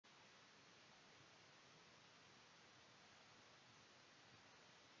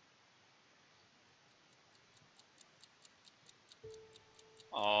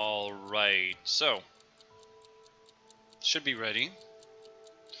Alright, so should be ready.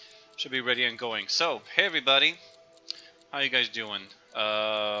 Should be ready and going. So, hey everybody, how you guys doing?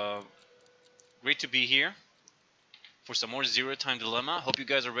 Great to be here for some more Zero Time Dilemma. Hope you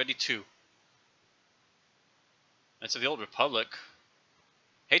guys are ready too. That's the Old Republic.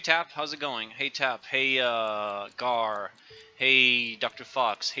 Hey Tap, how's it going? Hey Tap, hey Gar, hey Dr.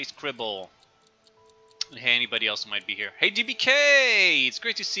 Fox, hey Scribble, and hey anybody else who might be here. Hey DBK, it's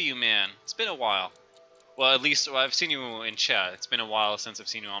great to see you, man. It's been a while. Well, at least I've seen you in chat. It's been a while since I've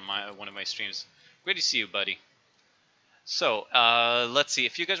seen you on one of my streams. Great to see you, buddy. So, let's see.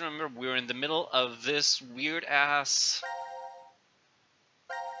 If you guys remember, we were in the middle of this weird-ass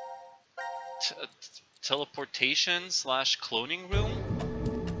teleportation / cloning room,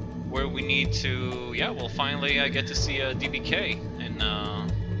 where we need to, yeah, well, finally I get to see DBK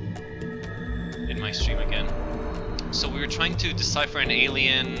in my stream again. So we were trying to decipher an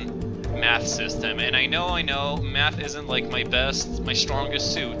alien math system, and I know, math isn't like my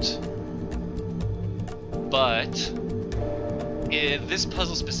strongest suit, but this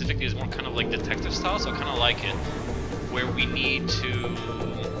puzzle specifically is more kind of like detective style, so I kind of like it, where we need to,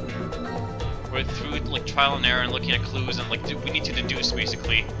 we're through like trial and error and looking at clues, and like we need to deduce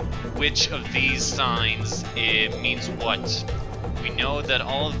basically which of these signs it means what. We know that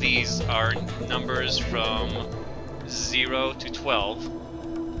all of these are numbers from 0 to 12.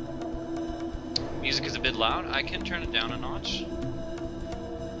 Music is a bit loud. I can turn it down a notch.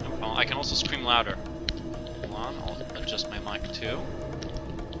 No problem. I can also scream louder. Hold on, I'll adjust my mic too.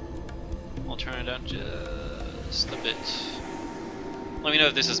 I'll turn it down just a bit. Let me know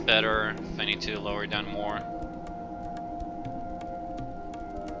if this is better, if I need to lower it down more.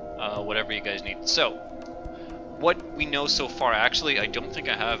 Whatever you guys need. So, what we know so far, actually, I don't think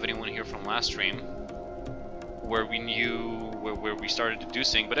I have anyone here from last stream where we knew where we started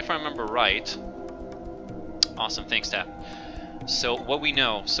deducing, but if I remember right, awesome, thanks Tap. So what we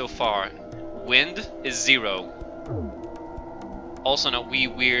know so far, wind is 0. Also now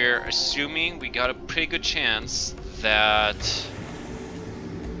we're assuming we got a pretty good chance that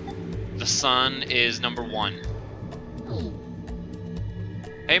the sun is number 1.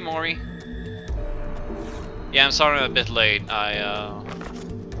 Hey Maury. Yeah, I'm sorry I'm a bit late.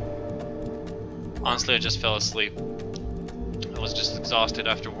 Honestly, I just fell asleep. I was just exhausted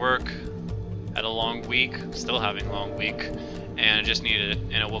after work. Had a long week, still having a long week, and I just needed it.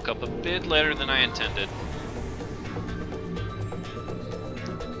 And I woke up a bit later than I intended.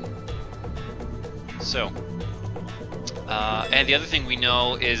 So, and the other thing we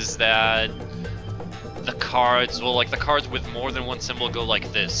know is that the cards, well, like the cards with more than one symbol go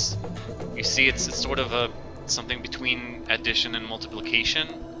like this. You see, it's sort of something between addition and multiplication,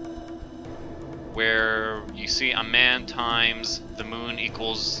 where you see a man times the moon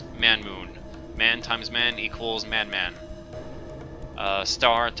equals man-moon. Man times man equals man-man.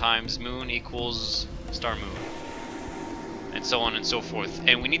 Star times moon equals star-moon. And so on and so forth.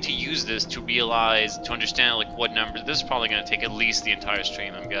 And we need to use this to realize, to understand like what numbers. This is probably going to take at least the entire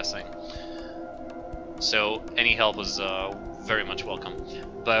stream, I'm guessing. So any help is very much welcome.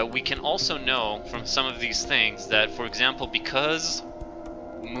 But we can also know from some of these things that, for example, because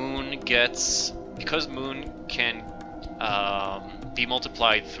moon can be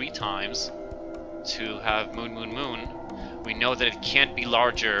multiplied 3 times to have moon, moon, moon, we know that it can't be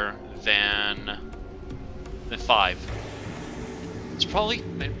larger than 5. It's probably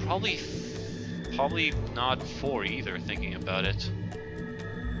not 4 either, thinking about it.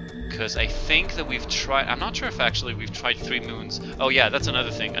 Because I think that we've tried, I'm not sure if actually we've tried 3 moons. Oh yeah, that's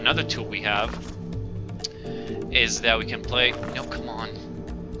another thing. Another tool we have is that we can play, no, come on.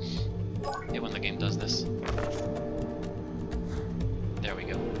 I hate when the game does this. There we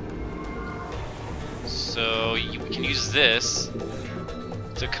go. So we can use this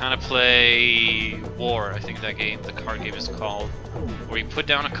to kind of play War. I think that game, the card game is called, where you put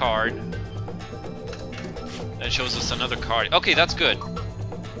down a card, that shows us another card. Okay, that's good.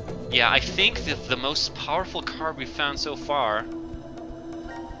 Yeah, I think that the most powerful card we've found so far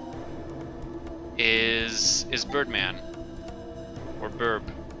is Birdman, or Burb,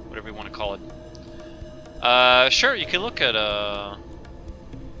 whatever you want to call it. Sure, you can look at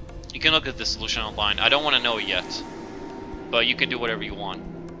the solution online. I don't want to know it yet, but you can do whatever you want.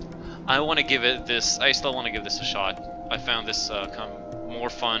 I want to give it this. I still want to give this a shot. I found this more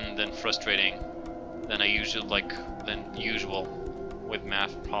fun than frustrating than usual with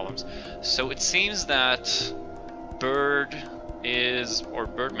math problems. So it seems that Birdman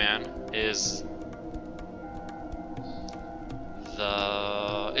is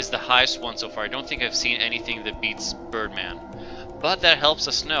the highest one so far. I don't think I've seen anything that beats Birdman. But that helps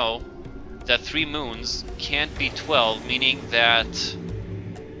us know that 3 moons can't be 12, meaning that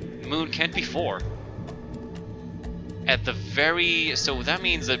moon can't be 4. At the very... So that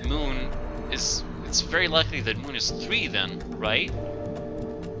means that moon is... It's very likely that moon is 3 then, right?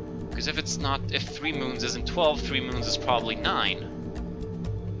 Because if it's not... If 3 moons isn't 12, 3 moons is probably 9.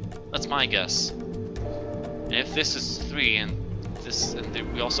 That's my guess. And if this is 3 and this...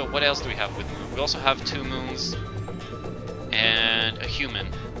 And we also... What else do we have with moon? We also have 2 moons and a human.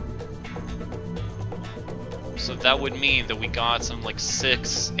 So that would mean that we got some like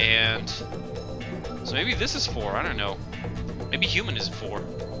 6 and... So maybe this is 4, I don't know. Maybe human is 4.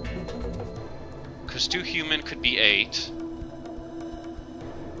 Because 2 human could be 8.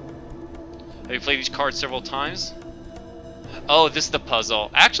 Have you played each card several times? Oh, this is the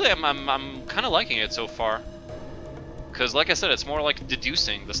puzzle. Actually, I'm kind of liking it so far. Because like I said, it's more like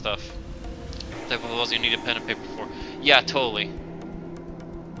deducing the stuff. Type of puzzles you need a pen and paper for. Yeah, totally.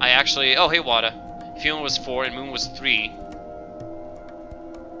 I actually... Oh, hey, Wada. If human was 4 and moon was 3,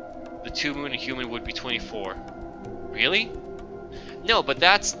 the 2 moon and human would be 24. Really? No, but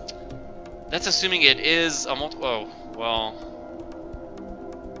that's assuming it is a multi... Oh, well...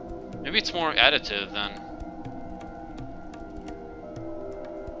 Maybe it's more additive then.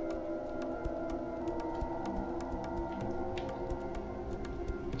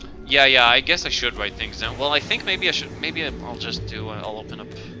 Yeah, I guess I should write things down. Well, I think maybe I should... Maybe I'll just do... I'll open up...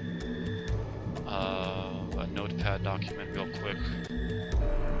 a notepad document real quick.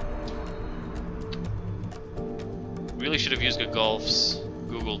 Really should have used Golf's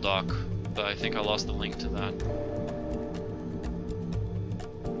Google Doc, but I think I lost the link to that.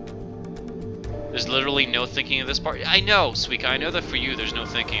 There's literally no thinking in this part. I know, Suika, I know that for you there's no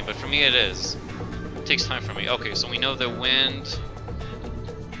thinking, but for me it is. It takes time for me. Okay, so we know the wind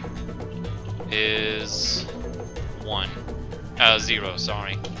is 0,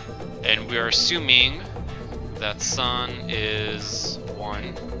 sorry. And we're assuming that sun is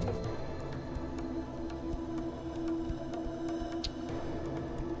 1.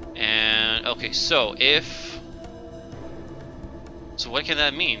 And, okay, so if... So what can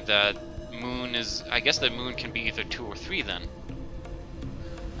that mean? That moon is... I guess that moon can be either 2 or 3 then.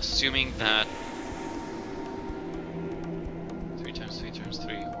 Assuming that... 3 times 3 times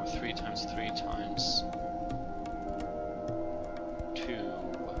 3, or 3 times 3 times... 2...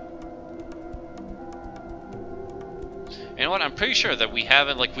 You know what, I'm pretty sure that we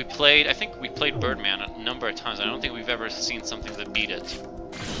haven't, like, we played... I think we played Birdman a number of times. I don't think we've ever seen something that beat it.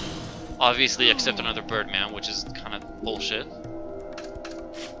 Obviously, except another Birdman, which is kind of bullshit.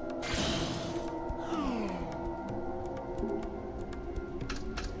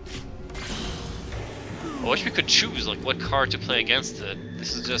 I wish we could choose, like, what card to play against it.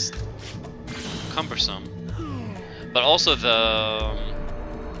 This is just cumbersome. But also the...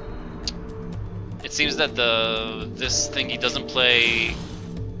 It seems that this thingy doesn't play,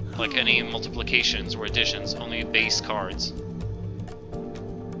 like, any multiplications or additions, only base cards.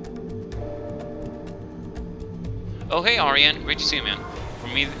 Oh, hey, Ariane. Great to see you, man.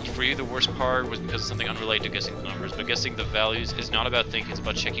 For you, the worst part was because of something unrelated to guessing the numbers, but guessing the values is not about thinking, it's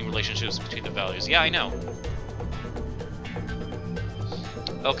about checking relationships between the values. Yeah, I know.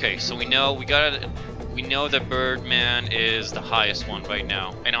 Okay, so we know that Birdman is the highest one right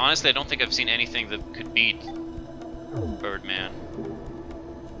now. And honestly, I don't think I've seen anything that could beat Birdman.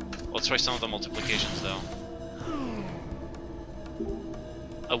 Let's try some of the multiplications, though.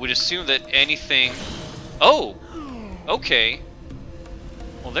 I would assume that anything... Oh! Okay.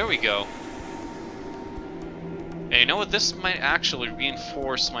 Well, there we go. And you know what? This might actually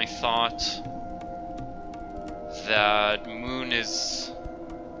reinforce my thought that moon is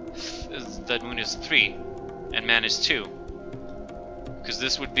 3 and man is 2. Because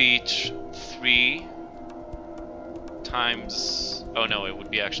this would be 3 times... Oh no, it would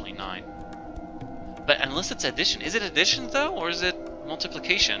be actually 9. But unless it's addition. Is it addition though, or is it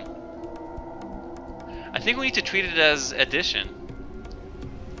multiplication? I think we need to treat it as addition.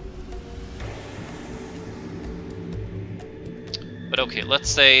 But okay, let's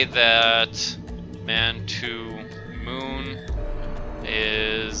say that man to moon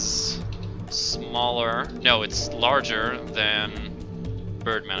is smaller. No, it's larger than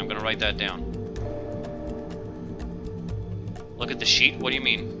Birdman. I'm gonna write that down. Look at the sheet? What do you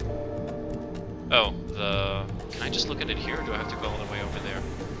mean? Oh, can I just look at it here, or do I have to go all the way over there?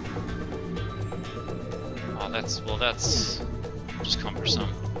 Oh, that's just cumbersome.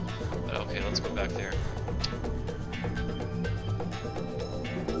 But okay, let's go back there.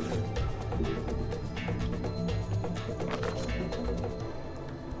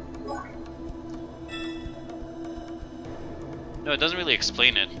 No, it doesn't really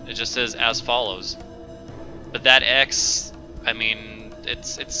explain it. It just says as follows. But that x, I mean,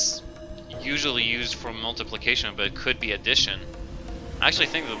 it's usually used for multiplication, but it could be addition. I actually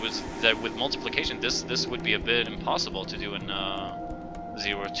think that with multiplication, this would be a bit impossible to do in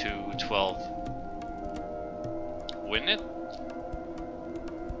 0 to 12. Wouldn't it?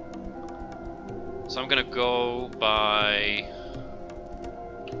 So I'm gonna go by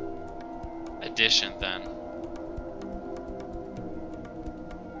addition then.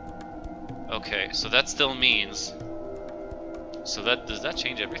 Okay, so that still means. So does that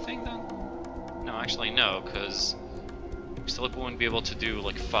change everything then? No, actually no, because we still wouldn't be able to do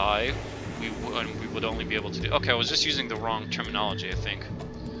like 5. We would only be able to do. Okay, I was just using the wrong terminology, I think.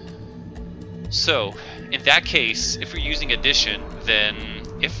 So in that case, if we're using addition, then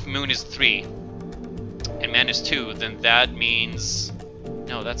if moon is 3 and man is 2, then that means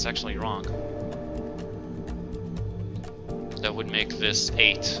no, that's actually wrong. That would make this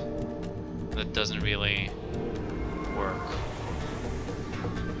 8. That doesn't really work.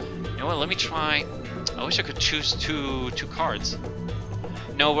 You know what, let me try. I wish I could choose two cards.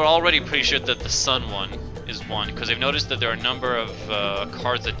 No, we're already pretty sure that the sun one is 1, because I've noticed that there are a number of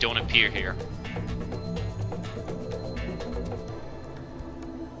cards that don't appear here.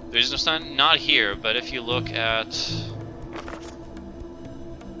 There's no sun, not here, but if you look at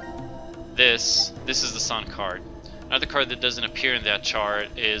this is the sun card. Another card that doesn't appear in that chart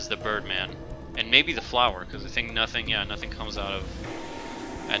is the Birdman. And maybe the flower, because I think nothing comes out of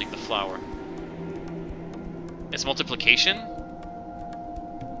adding the flower. It's multiplication?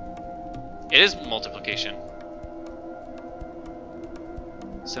 It is multiplication.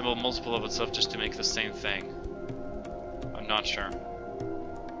 Symbol multiple of itself just to make the same thing. I'm not sure.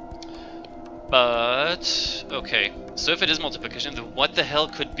 But, okay. So if it is multiplication, then what the hell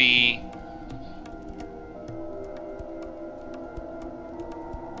could be...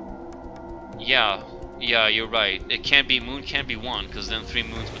 Yeah, you're right. It can't be, moon can't be 1, because then 3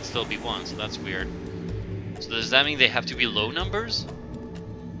 moons would still be 1, so that's weird. So does that mean they have to be low numbers?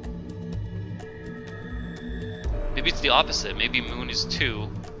 Maybe it's the opposite. Maybe moon is 2.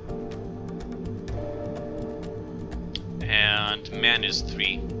 And man is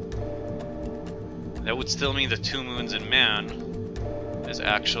 3. That would still mean the 2 moons in man is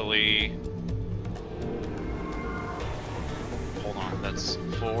actually... Hold on, that's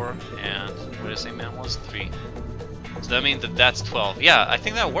 4, and what did I say man was? 3. So that means that that's 12. Yeah, I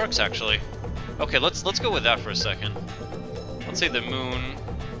think that works actually. Okay, let's go with that for a second. Let's say the moon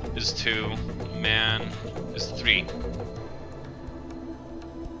is 2, man is 3.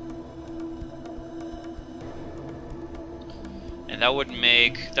 And that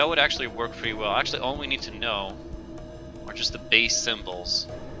would actually work pretty well. Actually, all we need to know are just the base symbols.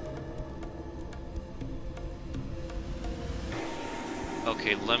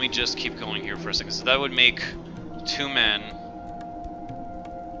 Okay, let me just keep going here for a second. So that would make 2 men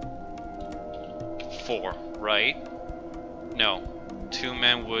 4, right? No. 2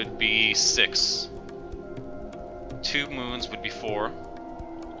 men would be 6. 2 moons would be 4.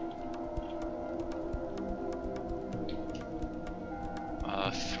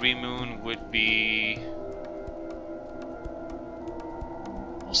 Three moon would be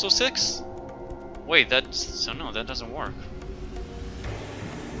also 6? Wait, so no, that doesn't work.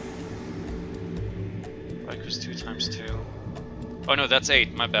 Right, because 2 times 2. Oh no, that's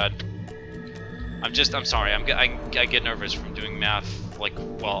 8, my bad. I'm sorry, I get nervous from doing math, like,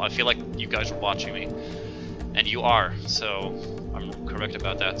 well, I feel like you guys are watching me. And you are, so I'm correct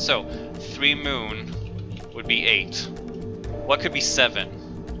about that. So, 3 moon would be 8. What could be 7?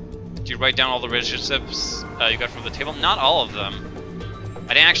 Do you write down all the relationships you got from the table? Not all of them.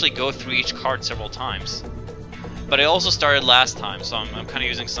 I didn't actually go through each card several times. But I also started last time, so I'm kind of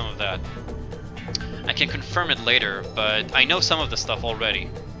using some of that. I can confirm it later, but I know some of the stuff already.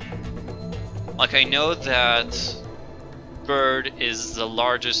 Like, I know that bird is the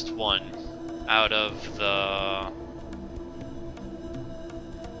largest one out of the...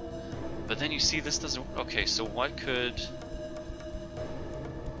 But then you see this doesn't... Okay, so what could...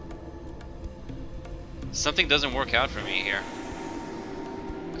 Something doesn't work out for me here.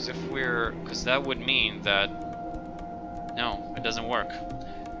 Because that would mean that... No, it doesn't work.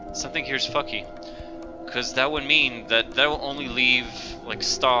 Something here's fucky. Because that would mean that will only leave, like,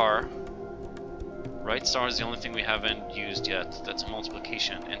 star. Right? Star is the only thing we haven't used yet. That's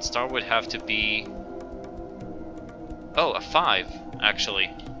multiplication. And star would have to be... Oh, a 5, actually.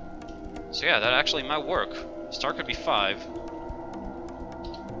 So yeah, that actually might work. Star could be 5.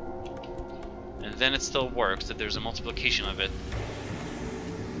 And then it still works, that there's a multiplication of it.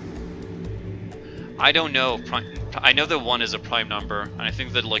 I don't know. I know that 1 is a prime number, and I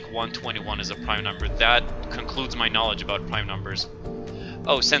think that like 121 is a prime number. That concludes my knowledge about prime numbers.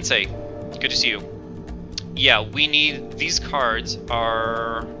 Oh, Sensei, good to see you. Yeah, we need, these cards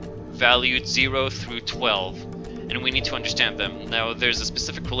are valued 0 through 12, and we need to understand them. Now, there's a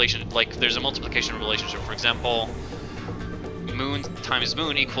specific relation, like there's a multiplication relationship. For example, moon times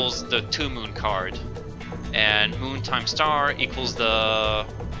moon equals the 2 moon card, and moon times star equals the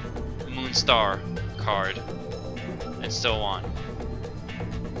moon star card, and so on.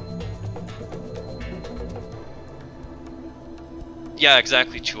 Yeah,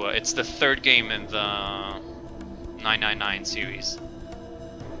 exactly, Chua. It's the 3rd game in the 999 series.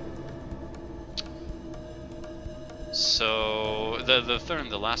 So, the 3rd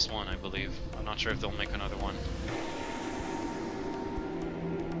and the last one, I believe. I'm not sure if they'll make another one.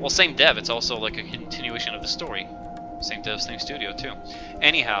 Well, same dev, it's also like a continuation of the story. Same dev, same studio, too.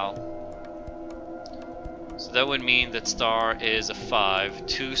 Anyhow, so that would mean that star is a 5.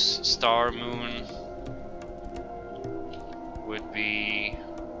 2 star moon would be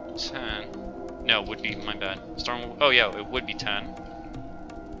 10. No, would be, my bad. Star moon, oh yeah, it would be 10.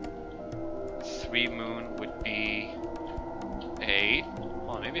 3 moon would be 8.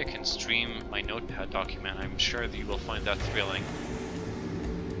 Well, maybe I can stream my notepad document. I'm sure that you will find that thrilling.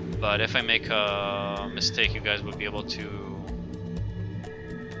 But if I make a mistake, you guys would be able to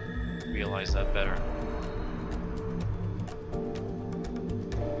realize that better.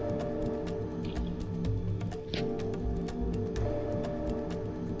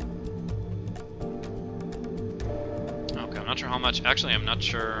 Okay, I'm not sure how much, actually I'm not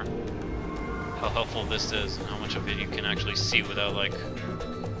sure how helpful this is and how much of it you can actually see without like...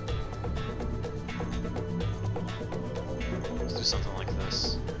 Let's do something like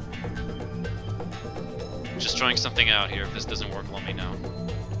this. Just trying something out here. If this doesn't work, let me know.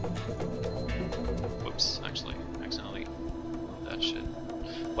 Whoops, actually, accidentally moved that shit.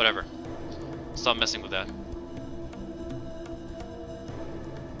 Whatever. Stop messing with that.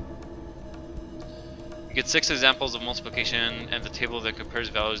 You get 6 examples of multiplication and the table that compares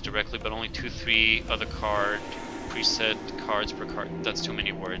values directly, but only 2-3 other card preset cards per card. That's too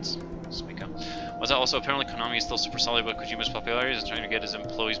many words. Speak up. Was that also apparently Konami is still super solid, but Kojima's popularity is trying to get his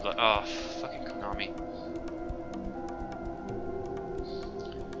employees, but oh, fucking Konami.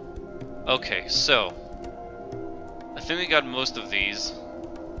 Okay, so I think we got most of these.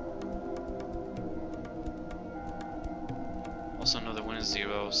 Also know that 1 is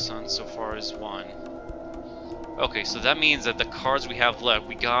 0, Sun so far is 1. Okay, so that means that the cards we have left,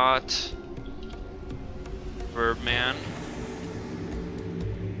 we got Birdman,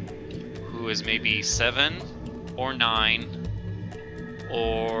 who is maybe 7 or 9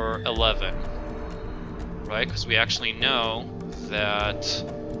 or 11, right? Because we actually know that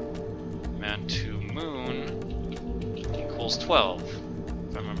Man to Moon equals 12,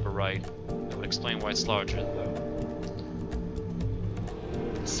 if I remember right. That would explain why it's larger, though.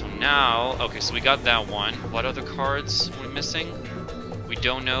 So now, okay, so we got that one. What other cards are we missing? We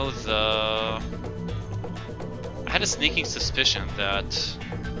don't know the... I had a sneaking suspicion that...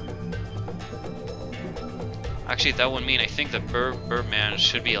 Actually, that would mean I think that Birdman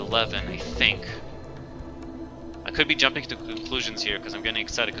should be 11, I think. I could be jumping to conclusions here because I'm getting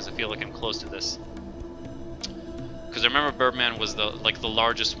excited because I feel like I'm close to this. Because I remember Birdman was the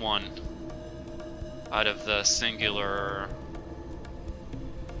largest one out of the singular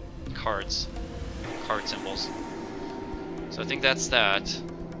card symbols. So I think that's that.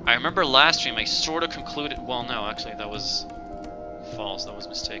 I remember last stream I sort of concluded, well no, actually that was false, that was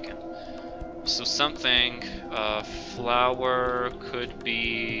mistaken. So something, flower could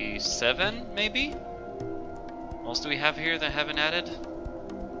be 7 maybe? What else do we have here that I haven't added?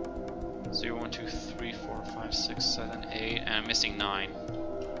 0, 1, 2, 3, 4, 5, 6, 7, 8, and I'm missing 9.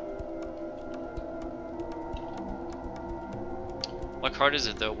 What card is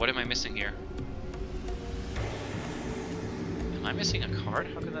it though? What am I missing here? Am I missing a card?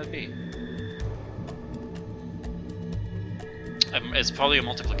 How could that be? It's probably a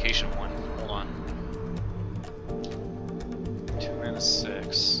multiplication one. Hold on. 2 mana is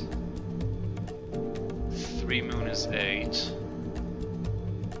 6. 3 moon is 8.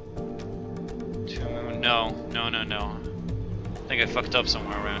 2 moon. No. I think I fucked up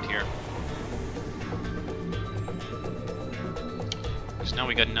somewhere around here. So now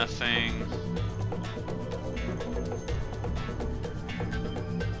we got nothing.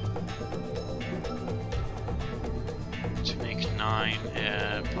 To make 9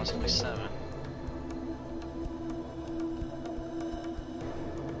 and possibly 7.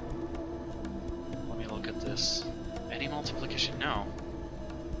 Let me look at this. Any multiplication? No.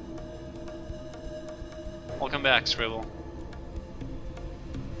 Welcome back, Scribble.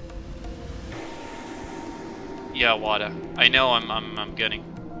 Yeah, Wada. I know I'm getting.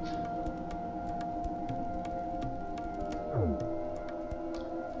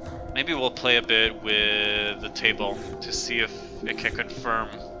 Maybe we'll play a bit with the table to see if it can confirm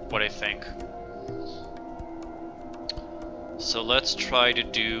what I think. So let's try to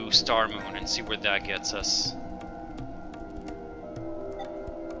do Star Moon and see where that gets us.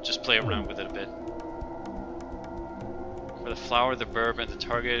 Just play around with it a bit. For the flower, the verb, and the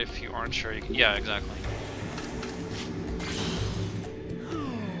target, if you aren't sure, you can... Yeah, exactly.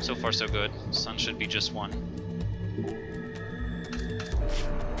 So far so good. Sun should be just one.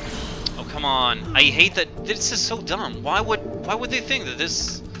 Oh, come on. I hate that. This is so dumb. Why would they think that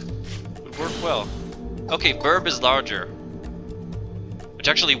this would work well? Okay, verb is larger. Which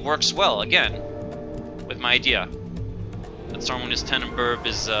actually works well, again, with my idea. That Star Moon is 10 and verb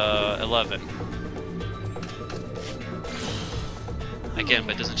is 11. Again,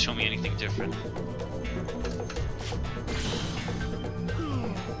 but it doesn't show me anything different.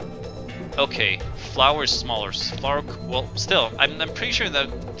 Okay, flower is smaller. Flower, well, still, I'm pretty sure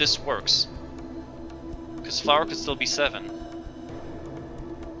that this works. Because flower could still be 7.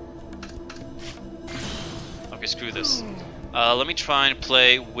 Okay, screw this. Let me try and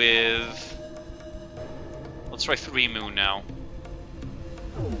play with... Let's try 3 moon now.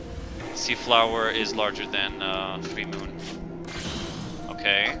 See if flower is larger than 3 moon.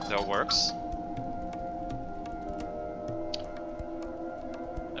 Okay, that works.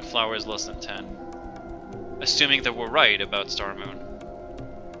 And flower is less than 10. Assuming that we're right about Star Moon.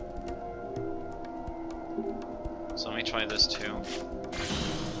 So let me try this too.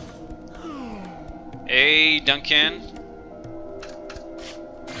 Hey, Duncan!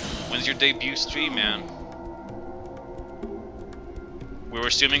 When's your debut stream, man? We were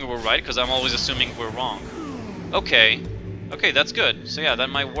assuming we're right, because I'm always assuming we're wrong. Okay. Okay, that's good. So yeah, that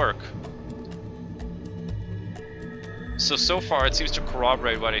might work. So far it seems to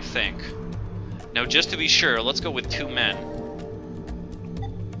corroborate what I think. Now just to be sure, let's go with 2 men.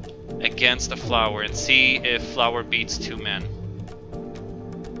 Against a flower and see if flower beats 2 men.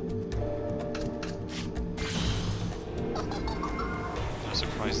 No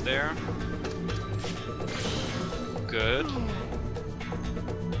surprise there. Good.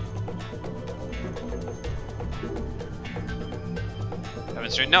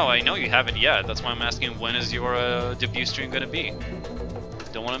 No, I know you haven't yet. That's why I'm asking when is your debut stream gonna be.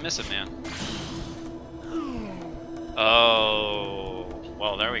 Don't want to miss it, man. Oh,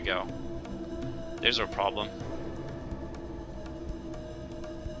 well, there we go. There's our problem.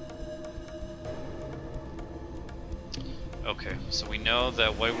 Okay, so we know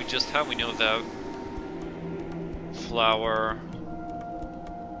that what we just have. We know that flower.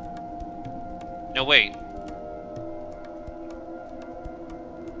 No, wait.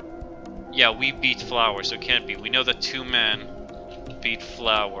 Yeah, we beat flower, so it can't be. We know that 2 men beat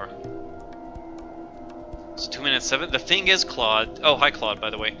flower. So 2 men and 7. The thing is, Claude. Oh, hi, Claude, by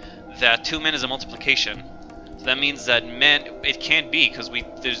the way. That 2 men is a multiplication. So that means that men. It can't be because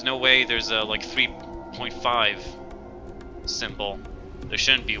there's no way there's a like 3.5 symbol. There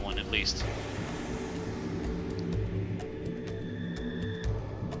shouldn't be one at least.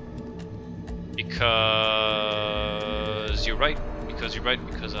 Because you're right. Because you're right,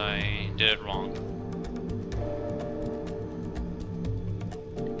 because I did it wrong.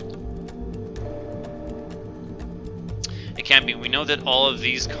 It can't be. We know that all of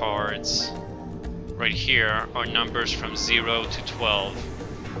these cards right here are numbers from 0 to 12.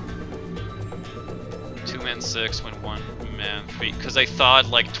 2 men 6, when 1 man 3. Because I thought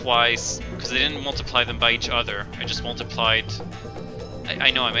like twice, because I didn't multiply them by each other. I just multiplied.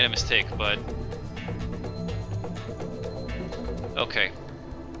 I know I made a mistake, but. Okay,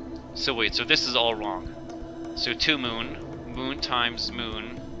 so wait, so this is all wrong. So 2 moon, moon times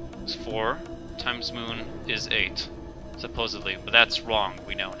moon is 4, times moon is 8, supposedly, but that's wrong,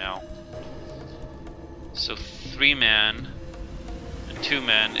 we know now. So 3 men and 2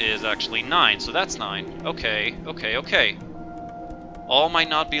 men is actually 9, so that's 9. Okay, okay, okay. All might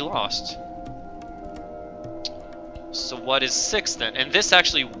not be lost. So what is 6 then? And this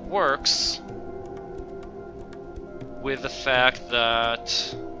actually works with the fact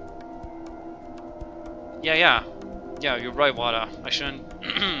that... Yeah, you're right, Wada. I shouldn't...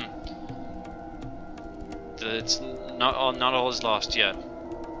 It's not all is lost yet.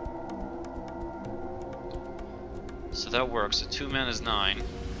 So that works. So 2 men is 9.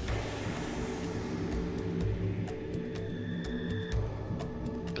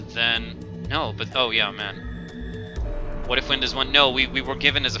 But then... No, but... Oh, yeah, man. What if wind is 1? No, we were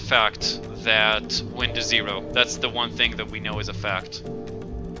given as a fact that wind is 0. That's the one thing that we know is a fact.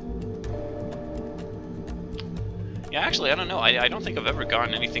 Yeah, actually, I don't know. I don't think I've ever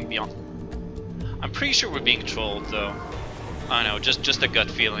gotten anything beyond. I'm pretty sure we're being trolled, though. I don't know, just a gut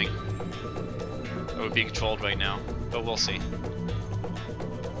feeling. We're being trolled right now, but we'll see.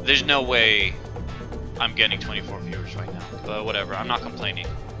 There's no way I'm getting 24 viewers right now, but whatever. I'm not complaining.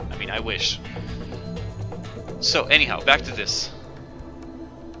 I mean, I wish. So, anyhow, back to this.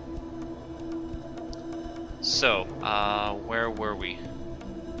 So, where were we?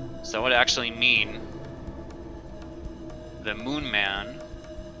 So that would actually mean the Moon Man.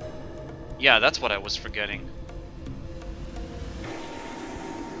 Yeah, that's what I was forgetting.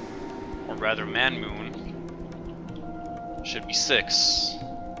 Or rather, Man Moon should be 6.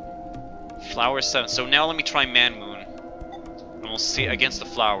 Flower 7. So now let me try Man Moon, and we'll see against the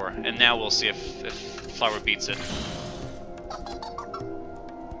Flower, and now we'll see if Flower beats it.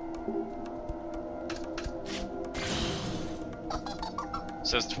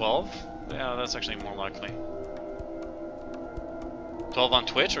 Says 12? Yeah, that's actually more likely. 12 on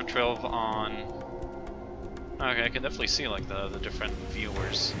Twitch or 12 on... Okay, I can definitely see like the different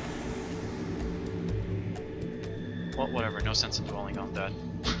viewers. Well, whatever, no sense in dwelling on that.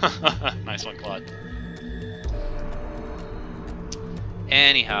 Nice one, Claude.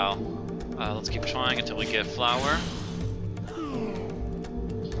 Anyhow, let's keep trying until we get Flower.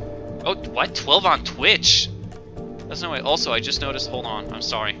 Oh, what? 12 on Twitch? That's no way. Also, I just noticed, hold on, I'm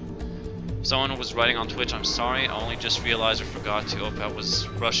sorry. Someone was writing on Twitch, I'm sorry, I only just realized I forgot to, I was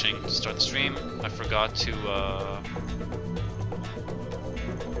rushing to start the stream. I forgot to,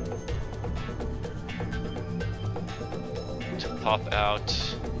 pop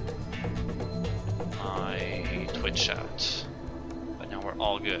out my Twitch chat. But now we're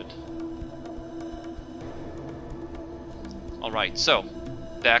all good. Alright, so,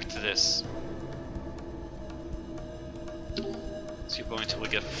 back to this. Let's keep going until we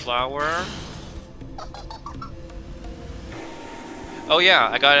get Flower. Oh yeah,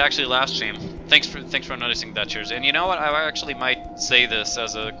 I got it actually last stream. Thanks for noticing that, Cheers. And you know what? I actually might say this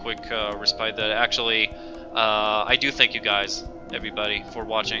as a quick respite that actually I do thank you guys, everybody, for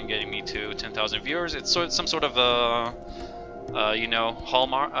watching and getting me to 10,000 viewers. It's some sort of you know,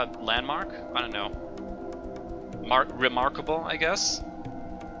 hallmark, landmark. I don't know. Remarkable, I guess.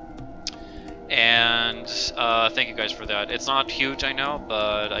 And thank you guys for that. It's not huge, I know,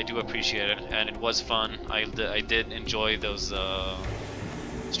 but I do appreciate it, and it was fun. I did enjoy those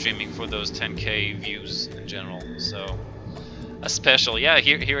streaming for those 10K views in general. So a special, yeah.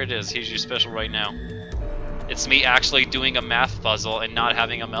 Here it is. Here's your special right now. It's me actually doing a math puzzle and not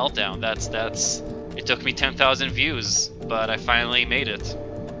having a meltdown. That's. It took me 10,000 views, but I finally made it.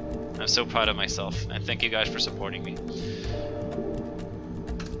 I'm so proud of myself, and thank you guys for supporting me.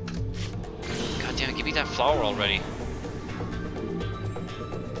 God damn it, give me that flower already.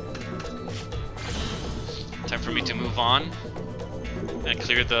 Time for me to move on and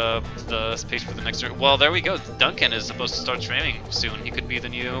clear the space for the next turn. Well, there we go. Duncan is supposed to start streaming soon. He could be the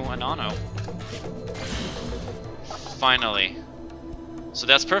new Anano. Finally. So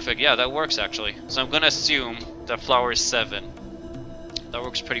that's perfect. Yeah, that works actually. So I'm gonna assume that flower is 7. That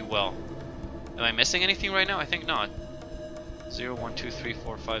works pretty well. Am I missing anything right now? I think not. 0, 1, 2, 3,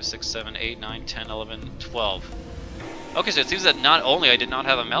 4, 5, 6, 7, 8, 9, 10, 11, 12. Okay, so it seems that not only I did not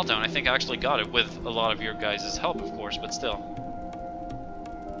have a meltdown, I think I actually got it with a lot of your guys' help, of course, but still.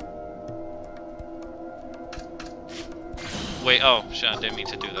 Wait, oh, shit, I didn't mean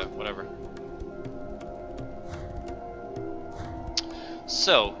to do that, whatever.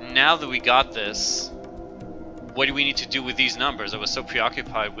 So, now that we got this, what do we need to do with these numbers? I was so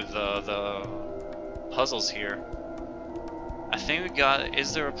preoccupied with the puzzles here. I think we got...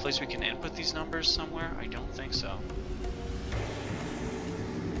 Is there a place we can input these numbers somewhere? I don't think so.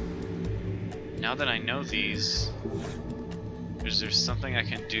 Now that I know these, is there something I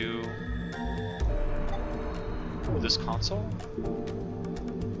can do with this console?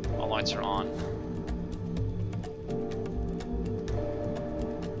 All lights are on.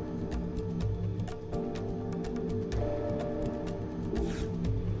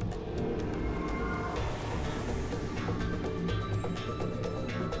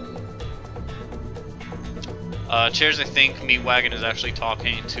 Chairs, I think Meatwagon is actually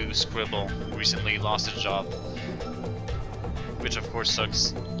talking to Scribble, who recently lost his job. Which of course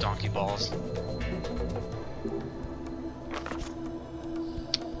sucks donkey balls.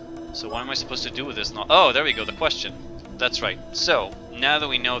 So what am I supposed to do with this? Oh, there we go, the question. That's right. So, now that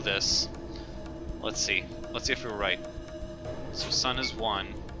we know this, let's see. Let's see if we were right. So sun is 1.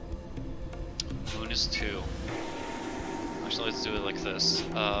 Moon is 2. Actually, let's do it like this.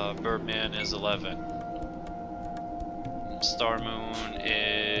 Birdman is 11. Star Moon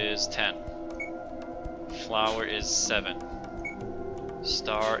is 10. Flower is 7.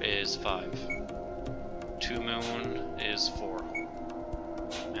 Star is 5. 2 Moon is 4.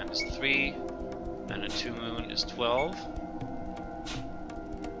 Man is 3. And a 2 Moon is 12.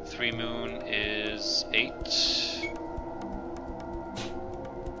 3 Moon is 8.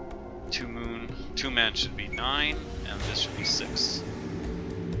 2 Man should be 9, and this should be 6.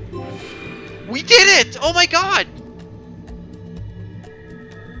 We did it! Oh my god!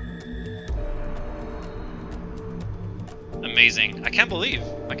 Amazing. I can't believe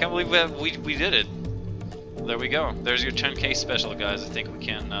we did it. There we go. There's your 10k special, guys. I think we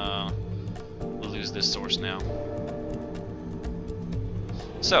can lose this source now.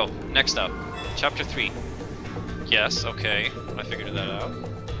 So, next up, Chapter 3. Yes, okay. I figured that out.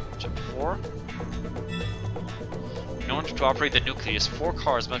 Chapter 4. In order to operate the nucleus, 4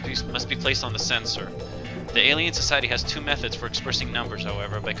 cards must be placed on the sensor. The alien society has 2 methods for expressing numbers,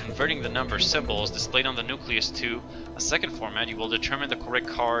 however. By converting the number symbols displayed on the nucleus to a second format, you will determine the correct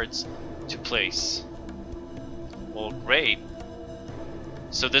cards to place. Well, great.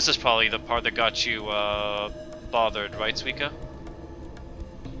 So this is probably the part that got you bothered, right, Suika?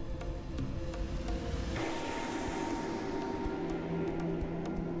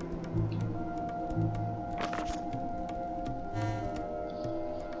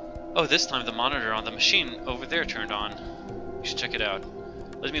 Oh, this time the monitor on the machine over there turned on. You should check it out.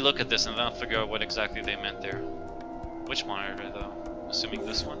 Let me look at this and then I'll figure out what exactly they meant there. Which monitor, though? Assuming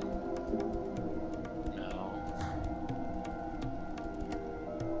this one? No.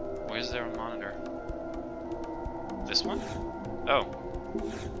 Where's there a monitor? This one? Oh.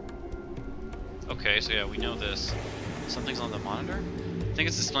 Okay, so yeah, we know this. Something's on the monitor? I think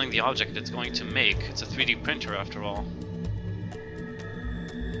it's displaying the object it's going to make. It's a 3D printer after all.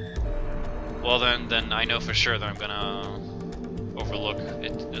 Well then I know for sure that I'm gonna overlook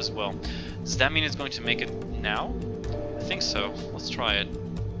it as well. Does that mean it's going to make it now? I think so. Let's try it.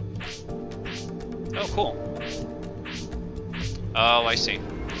 Oh, cool. Oh, I see.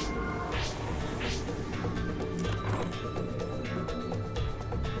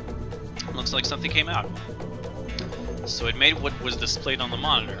 Looks like something came out. So it made what was displayed on the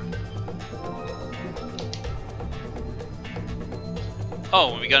monitor.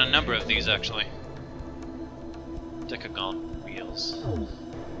 Oh, we got a number of these actually. Decagon wheels.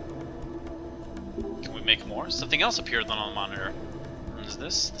 Can we make more? Something else appeared on the monitor. Is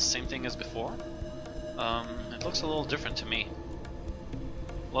this the same thing as before? It looks a little different to me.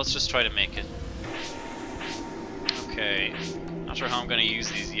 Let's just try to make it. Okay, not sure how I'm gonna use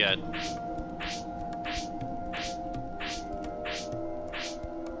these yet.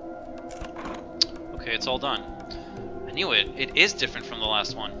 Okay, it's all done. I knew it. It is different from the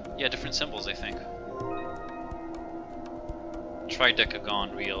last one. Yeah, different symbols, I think.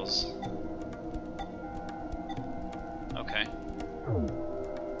 Tridecagon reels. Okay.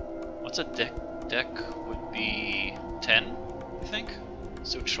 What's a deck? Deck would be 10, I think?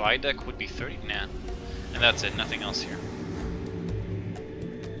 So trideck would be 30? Nah. And that's it, nothing else here.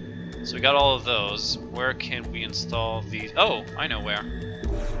 So we got all of those. Where can we install these? Oh, I know where.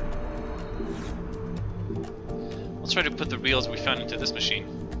 Let's try to put the reels we found into this machine.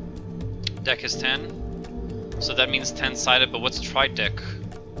 Deck is 10, so that means 10-sided, but what's trideck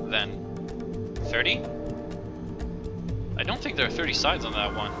then? 30? I don't think there are 30 sides on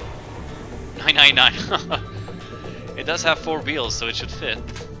that one. 999. It does have 4 reels, so it should fit.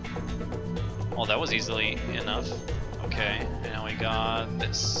 Oh, that was easily enough. Okay, and now we got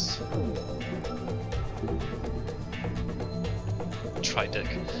this. Trideck.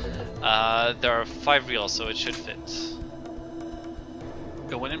 There are 5 reels, so it should fit.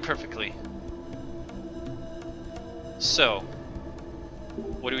 Going in perfectly. So,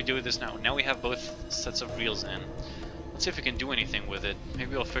 what do we do with this now? Now we have both sets of reels in. Let's see if we can do anything with it.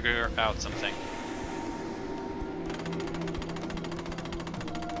 Maybe we'll figure out something.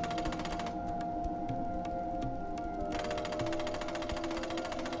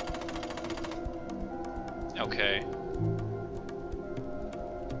 Okay.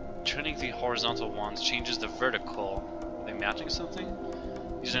 Turning the horizontal ones changes the vertical. Are they matching something?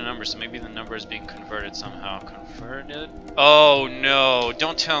 These are numbers, so maybe the number is being converted somehow. Converted? Oh no!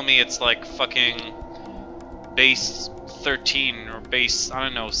 Don't tell me it's like fucking base 13 or base, I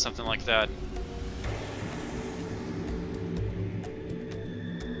don't know, something like that.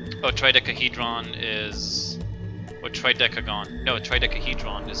 Oh, tridecahedron is... Or tridecagon. No,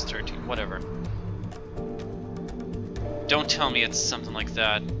 tridecahedron is 13, whatever. Don't tell me it's something like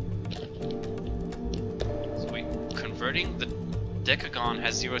that. So we inverting the decagon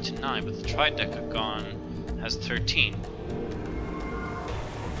has 0 to 9, but the tridecagon has 13.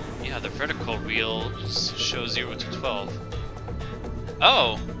 Yeah, the vertical wheel shows 0 to 12.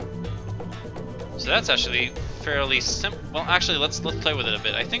 Oh! So that's actually fairly simple. Well, actually, let's play with it a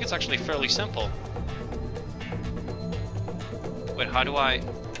bit. I think it's actually fairly simple. Wait, how do I...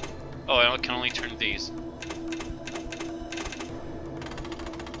 Oh, I can only turn these.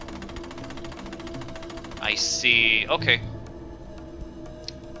 I see. Okay.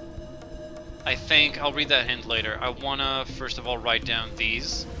 I think I'll read that hint later. I wanna first of all write down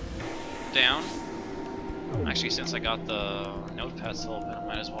these down. Actually, since I got the notepad still open, I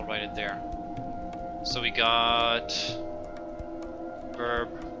might as well write it there. So we got verb,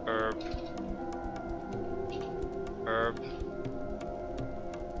 verb, verb,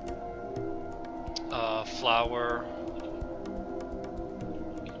 flower,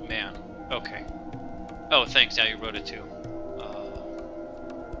 man. Okay. Oh, thanks. Yeah, you wrote it too.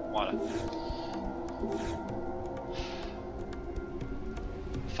 Wada.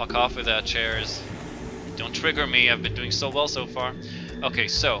 Fuck off with that, chairs. Don't trigger me. I've been doing so well so far. Okay,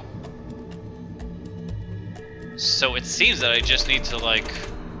 so it seems that I just need to like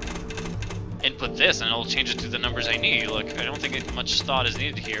input this and it'll change it to the numbers I need. Like, I don't think much thought is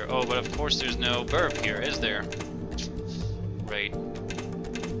needed here. Oh, but of course there's no verb here, is there? Right.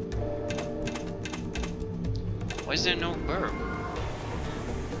 Why is there no verb?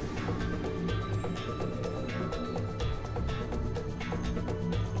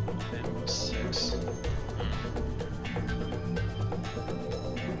 And 6.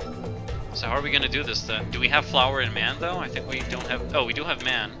 So how are we gonna do this then? Do we have flower and man though? I think we don't have... Oh, we do have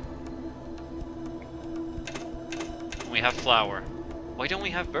man. We have flower. Why don't we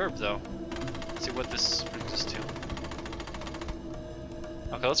have verb though? Let's see what this brings us to.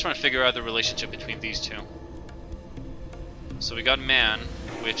 Okay, let's try and figure out the relationship between these two. So we got man,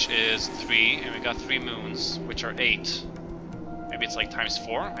 which is 3, and we got 3 moons, which are 8. Maybe it's like times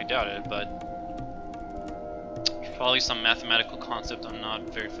 4? I doubt it, but probably some mathematical concept I'm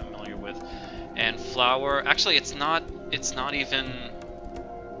not very familiar with. And flower, actually it's not even...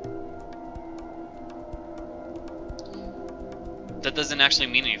 That doesn't actually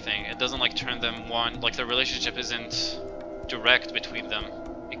mean anything. It doesn't like turn them one, like the relationship isn't direct between them.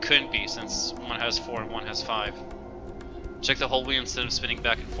 It couldn't be, since one has 4 and one has 5. Check the whole wheel instead of spinning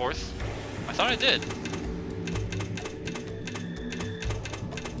back and forth. I thought I did.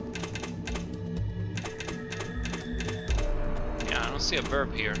 Yeah, I don't see a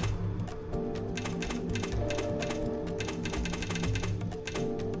verb here.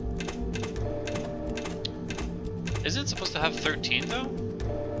 Isn't it supposed to have 13 though?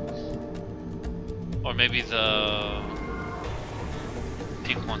 Or maybe the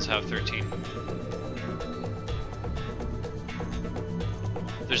pink ones have 13.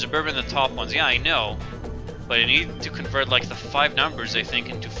 There's a verb in the top ones, yeah, I know. But I need to convert like the 5 numbers, I think,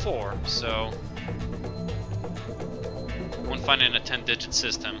 into 4, so... I won't find it in a 10-digit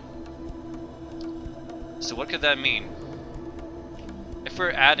system. So what could that mean? If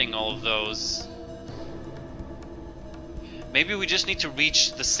we're adding all of those... Maybe we just need to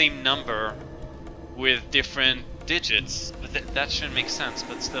reach the same number with different digits. But that shouldn't make sense,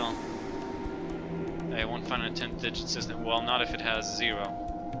 but still. I won't find a 10-digit system. Well, not if it has 0.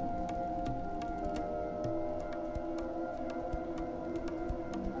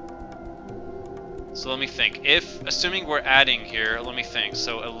 So let me think. If, assuming we're adding here, let me think.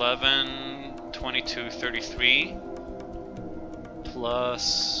 So 11, 22, 33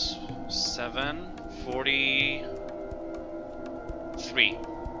 plus 7, 43.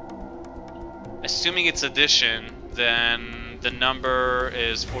 Assuming it's addition, then the number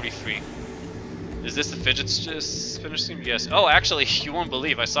is 43. Is this the fidget spinner stream? Yes. Oh, actually, you won't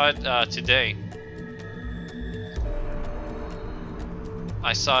believe. I saw it today.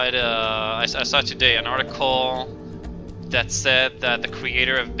 I saw it today, an article that said that the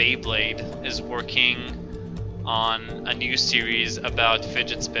creator of Beyblade is working on a new series about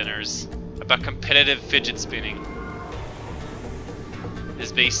fidget spinners, about competitive fidget spinning.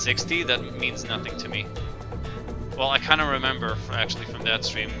 Is base 60? That means nothing to me. Well, I kind of remember actually from that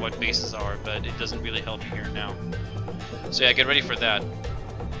stream what bases are, but it doesn't really help me here now. So yeah, get ready for that.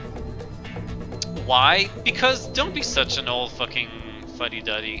 Why? Because don't be such an old fucking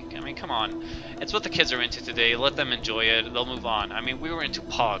fuddy-duddy. I mean, come on. It's what the kids are into today. Let them enjoy it. They'll move on. I mean, we were into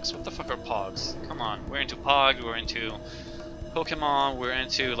Pogs. What the fuck are Pogs? Come on. We're into Pog. We're into Pokemon. We're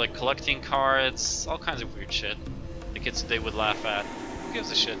into, like, collecting cards. All kinds of weird shit the kids today would laugh at. Who gives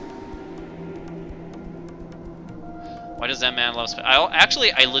a shit? Why does that man love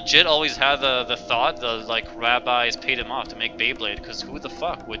I legit always had the thought the like rabbis paid him off to make Beyblade, because who the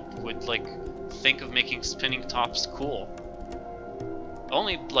fuck would like think of making spinning tops cool?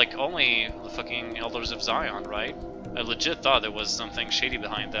 Only the fucking Elders of Zion, right? I legit thought there was something shady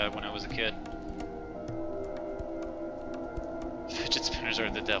behind that when I was a kid. Fidget spinners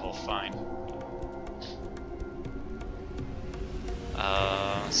are the devil, fine.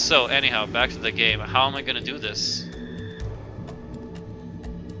 So anyhow, back to the game. How am I gonna do this?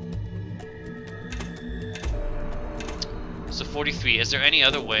 So 43, is there any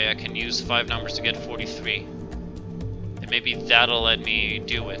other way I can use 5 numbers to get 43? And maybe that'll let me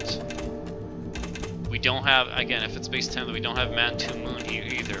do it. We don't have, again, if it's base 10, we don't have man to moon here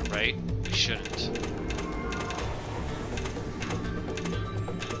either, right? We shouldn't.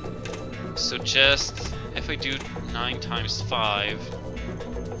 So just, if I do 9 times 5,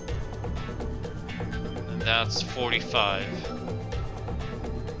 then that's 45.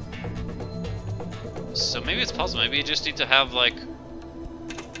 So maybe it's possible. Maybe you just need to have like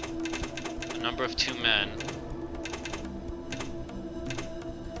a number of 2 men.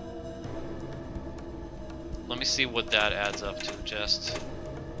 Let me see what that adds up to, just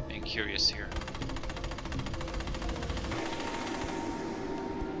being curious here.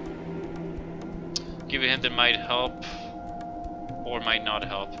 Give you a hint that might help or might not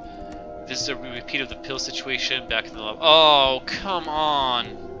help. This is a repeat of the pill situation back in the lab. Oh, come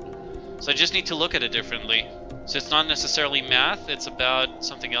on! So I just need to look at it differently. So it's not necessarily math, it's about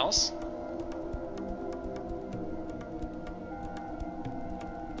something else.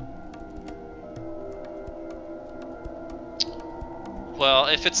 Well,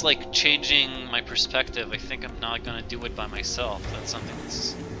 if it's like changing my perspective, I think I'm not gonna do it by myself. That's something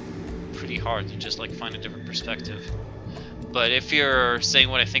that's pretty hard to just like find a different perspective. But if you're saying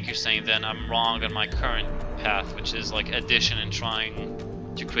what I think you're saying, then I'm wrong on my current path, which is like addition and trying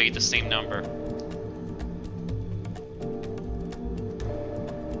to create the same number.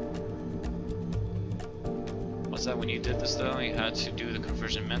 Was that when you did this though? You had to do the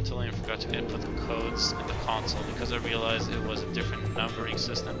conversion mentally and forgot to input the codes in the console because I realized it was a different numbering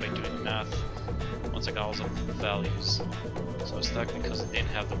system by doing the math once I got all the values. So I was stuck because it didn't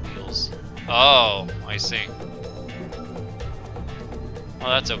have the wheels. Oh, I see. Well,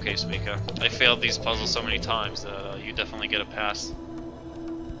 that's okay, Suika. I failed these puzzles so many times that you definitely get a pass.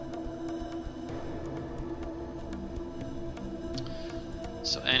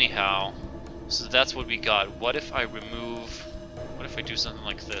 So anyhow, so that's what we got. What if I do something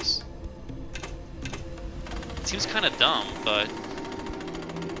like this? It seems kind of dumb, but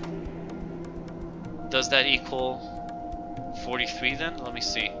does that equal 43 then? Let me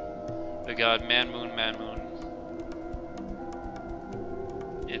see. We got man, moon, man, moon.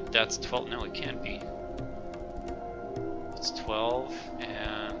 That's 12, no it can't be. It's 12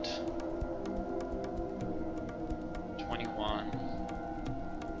 and 21.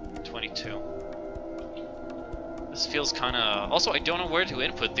 22. This feels kind of... Also, I don't know where to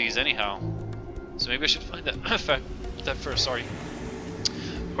input these anyhow. So maybe I should find that first, sorry.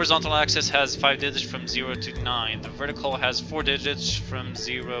 Horizontal axis has 5 digits from 0 to 9. The vertical has 4 digits from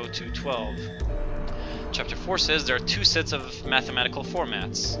 0 to 12. Chapter 4 says there are 2 sets of mathematical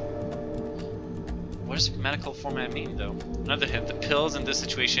formats. What does mathematical format mean, though? Another hint, the pills in this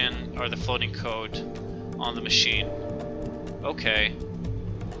situation are the floating code on the machine. Okay.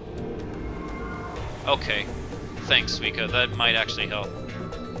 Okay, thanks, Suika. That might actually help.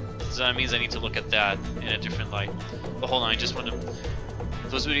 So that means I need to look at that in a different light. But hold on, I just want to...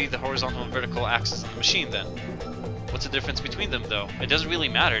 Those would be the horizontal and vertical axis on the machine, then. What's the difference between them, though? It doesn't really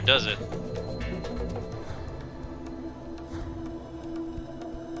matter, does it?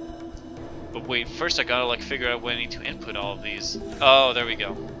 But wait, first I gotta like figure out when I need to input all of these. Oh, there we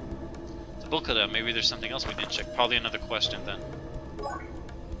go. The bulk of that, maybe there's something else we didn't check. Probably another question, then.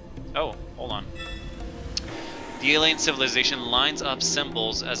 Oh, hold on. The alien civilization lines up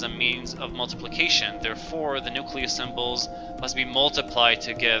symbols as a means of multiplication. Therefore, the nucleus symbols must be multiplied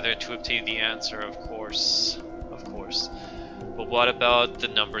together to obtain the answer, of course. Of course. But what about the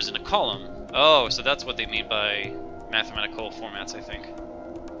numbers in a column? Oh, so that's what they mean by mathematical formats, I think.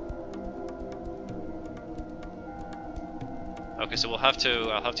 Okay, so I'll have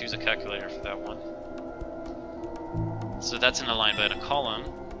to use a calculator for that one. So that's in a line, but in a column...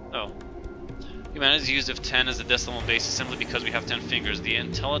 Oh. Humanity is used of 10 as a decimal basis simply because we have 10 fingers. The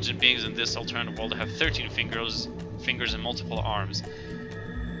intelligent beings in this alternative world have 13 fingers and multiple arms.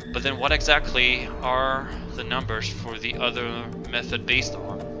 But then what exactly are the numbers for the other method based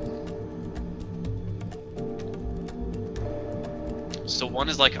on? So one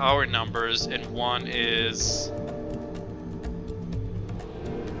is like our numbers and one is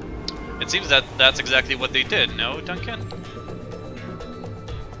It seems that that's exactly what they did, no, Duncan?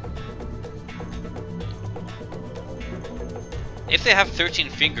 If they have 13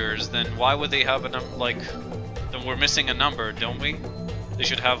 fingers, then why would they have a number, like... Then we're missing a number, don't we? They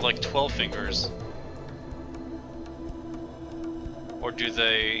should have, like, 12 fingers. Or do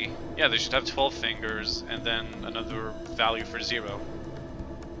they... Yeah, they should have 12 fingers, and then another value for 0.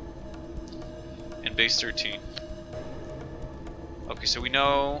 And base 13. Okay, so we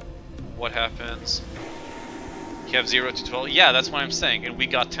know what happens. You have 0 to 12. Yeah, that's what I'm saying, and we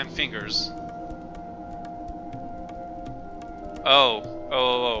got 10 fingers.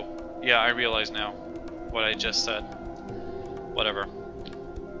 Oh. Yeah, I realize now what I just said. Whatever.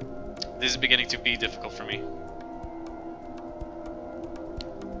 This is beginning to be difficult for me.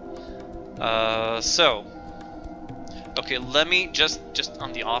 So... Okay, let me just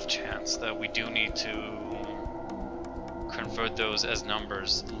on the off chance that we do need to convert those as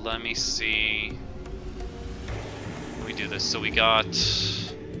numbers. Let me see. Let me do this. So we got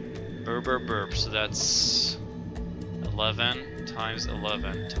burp, so that's 11 times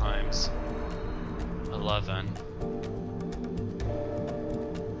 11 times 11.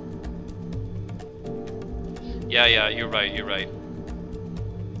 Yeah, you're right.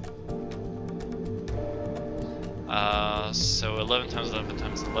 So 11 times 11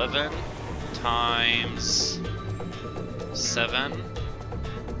 times 11 times 7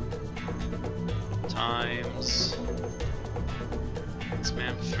 times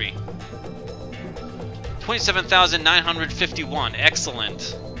 3. 27,951.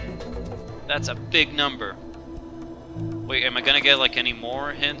 Excellent. That's a big number. Wait, am I gonna get like any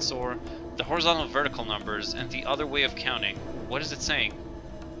more hints or the horizontal and vertical numbers and the other way of counting? What is it saying?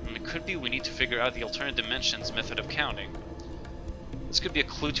 It could be we need to figure out the alternate dimensions method of counting. This could be a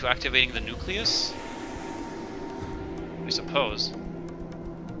clue to activating the nucleus? I suppose.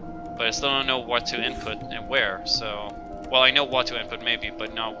 But I still don't know what to input and where, so... Well, I know what to input maybe,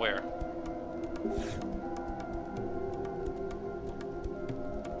 but not where.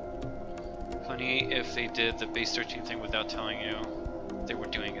 Funny if they did the base 13 thing without telling you they were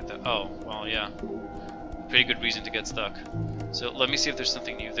doing it. Oh, well, yeah. Pretty good reason to get stuck. So let me see if there's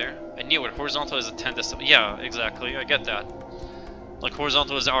something new there. I knew it. Horizontal is a 10 decimal. Yeah, exactly. I get that. Like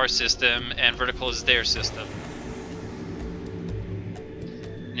horizontal is our system and vertical is their system.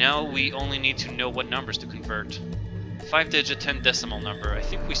 Now we only need to know what numbers to convert. 5-digit 10 decimal number. I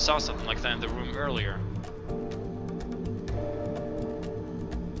think we saw something like that in the room earlier.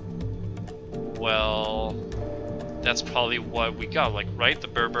 Well, that's probably what we got, like, right? The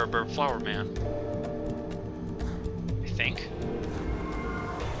burp flower man. I think.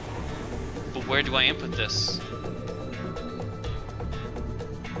 But where do I input this?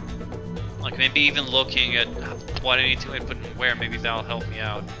 Like, maybe even looking at what I need to input and where, maybe that'll help me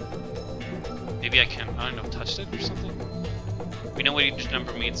out. Maybe I can, I don't know, touch it or something? We know what each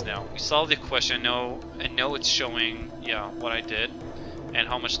number means now. We solved the question, I know it's showing, yeah, what I did, and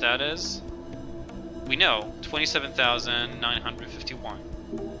how much that is. We know, 27,951.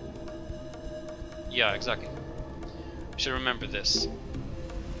 Yeah, exactly. Should remember this.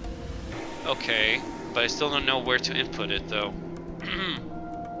 Okay, but I still don't know where to input it, though.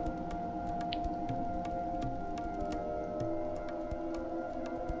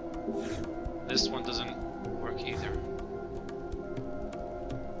 This one doesn't work either.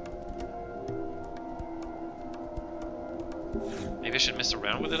 Maybe I should mess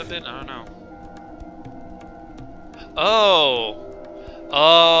around with it a bit? I don't know. Oh,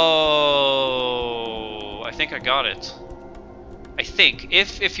 I think I got it. I think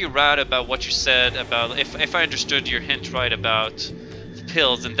if you read about what you said about if I understood your hint right about the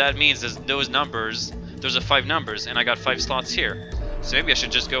pills, then that means is those numbers. Those are 5 numbers, and I got 5 slots here. So maybe I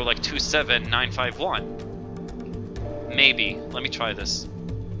should just go like 27951. Maybe. Let me try this.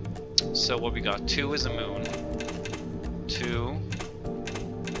 So what we got? 2 is a moon. 2.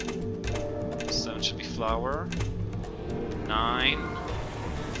 7 should be flower. 9.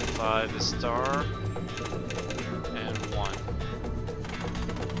 5 is star. And 1.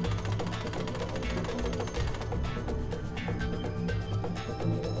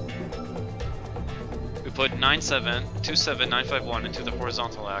 We put 27,951 into the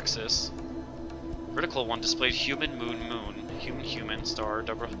horizontal axis. Vertical one displayed human, moon, human, star,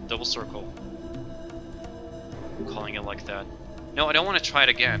 double circle. I'm calling it like that. No, I don't want to try it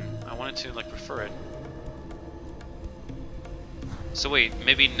again. I wanted to like prefer it. So wait,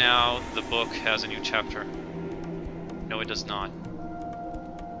 maybe now the book has a new chapter. No, it does not.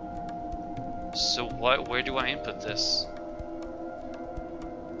 So where do I input this?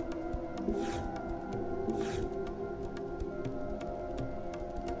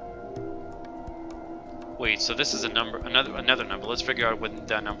 Wait, so this is a number, another number. Let's figure out what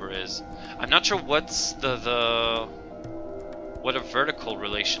that number is. I'm not sure what's what a vertical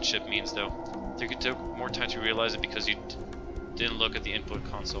relationship means though. I think it took more time to realize it because you didn't look at the input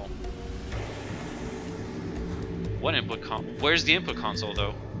console. What where's the input console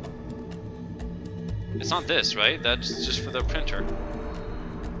though? It's not this, right? That's just for the printer.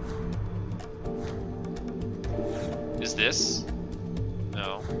 Is this?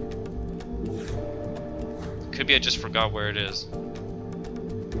 No. Could be I just forgot where it is.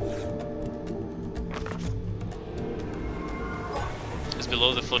 It's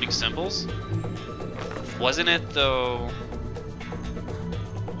below the floating symbols? Wasn't it though?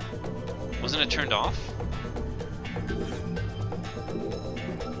 Wasn't it turned off?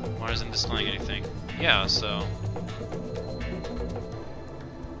 Why isn't displaying anything? Yeah, so...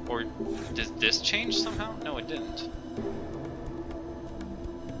 Or did this change somehow? No, it didn't.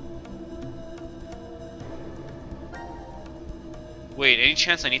 Wait, any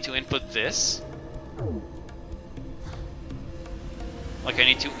chance I need to input this? Like I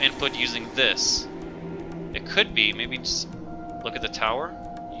need to input using this. It could be, maybe just look at the tower?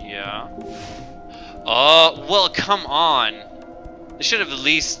 Yeah. Well, come on! It should have at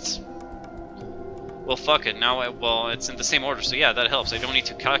least... Well, fuck it, now well, it's in the same order, so yeah, that helps. I don't need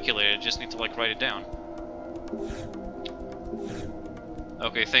to calculate it, I just need to, like, write it down.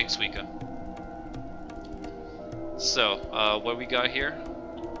 Okay, thanks, Suika. So, what we got here?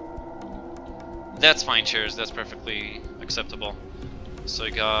 That's fine, chairs, that's perfectly acceptable. So I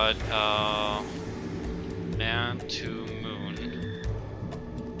got, man to moon.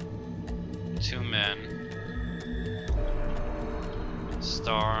 2 men.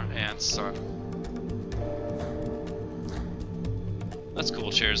 Star and sun. That's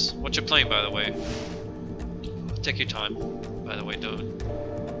cool, cheers. What you playing, by the way? Take your time. By the way, don't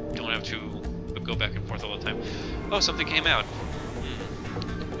have to go back and forth all the time. Oh, something came out.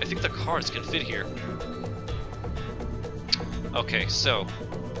 I think the cards can fit here. Okay, so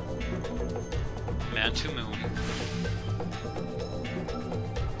man to moon.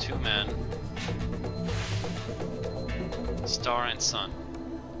 2 men. Star and sun.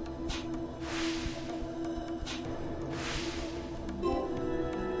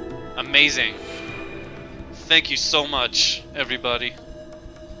 Amazing. Thank you so much, everybody.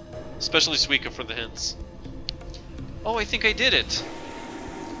 Especially Suika for the hints. Oh, I think I did it.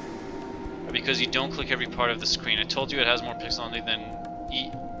 Because you don't click every part of the screen. I told you it has more pixels on it than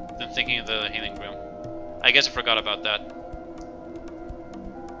thinking of the healing room. I guess I forgot about that.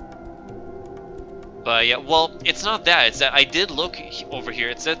 But yeah, well, it's not that. It's that I did look over here.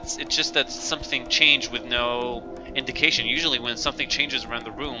 It's just that something changed with no indication. Usually when something changes around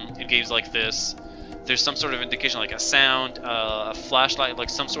the room in games like this, there's some sort of indication, like a sound, a flashlight,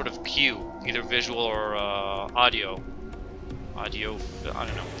 like some sort of cue, either visual or audio. I don't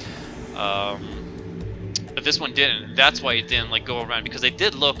know. But this one didn't. That's why it didn't like go around, because I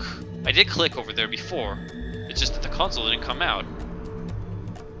did click over there before. It's just that the console didn't come out.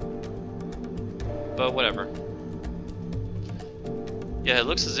 But whatever. Yeah, it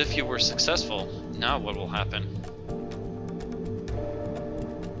looks as if you were successful. Now what will happen?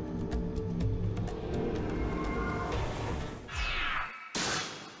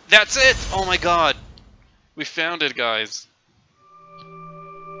 That's it! Oh my god! We found it, guys.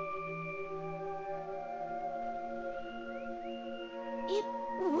 It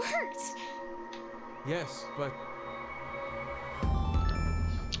worked! Yes, but...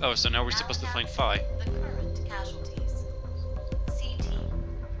 Oh, so now we're supposed to find Phi. The current casualties. C team,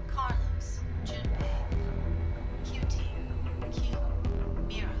 Carlos, Junpei. Q team, Q,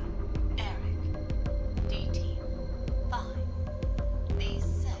 Mira, Eric. D team, Phi. These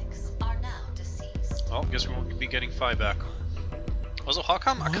 6 are now deceased. Well, guess we won't be getting Phi back. Also, how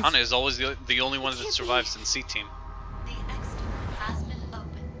come Akane is always the only one that survives in C team? The exit has been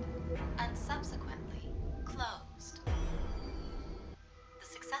opened and subsequently closed. The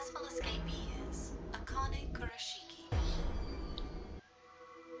successful escapee is Akane Kurashiki.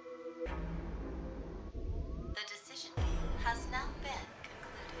 The decision game has now been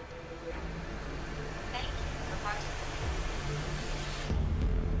concluded. Thank you for participating.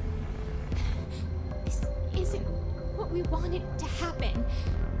 This isn't what we wanted to happen.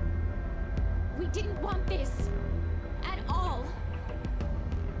 We didn't want this at all.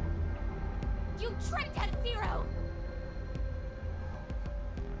 You tricked us, Zero!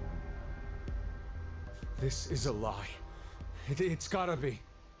 this is a lie. It's gotta be.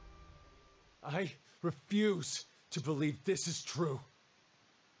 I refuse to believe this is true.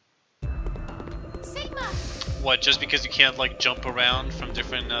 Sigma! What, just because you can't like jump around from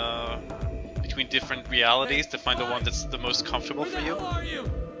different between between different realities to find the one that's the most comfortable for you. Where the hell are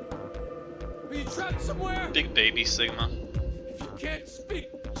you? Are you trapped somewhere? Big baby Sigma. If you can't speak,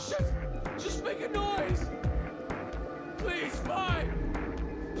 just make a noise. Please, Phi.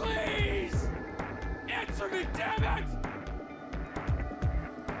 Please! Answer me, damn it!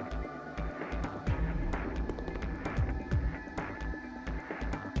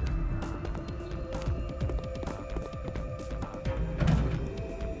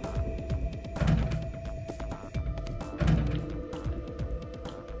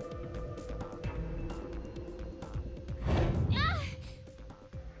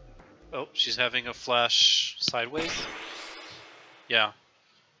 Oh, she's having a flash sideways? Yeah.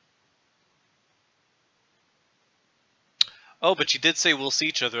 Oh, but she did say we'll see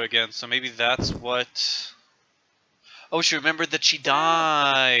each other again, so maybe that's what... Oh, she remembered that she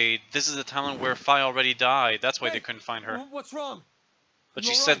died! This is the timeline where Phi already died. That's why they couldn't find her. What's wrong? But I'm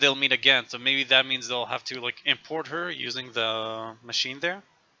she all said right. they'll meet again, so maybe that means they'll have to, like, import her using the machine there?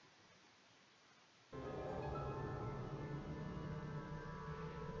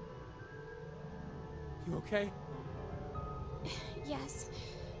 You okay? Yes.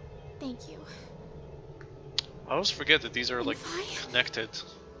 Thank you. I always forget that these are, like, Phi? connected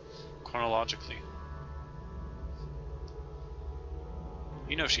chronologically.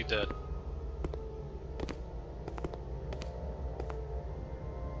 You know she did.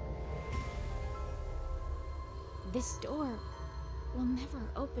 This door will never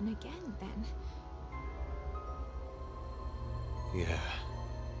open again, then. Yeah.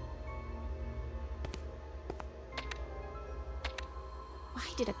 Why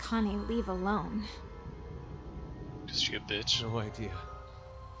did Akane leave alone? Is she a bitch? No idea.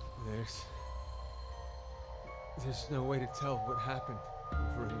 There's no way to tell what happened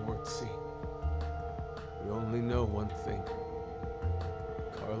over in Ward C. We only know one thing.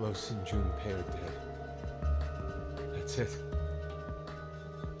 Carlos and Junpei are dead. That's it.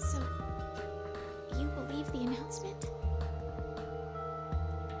 So, you believe the announcement?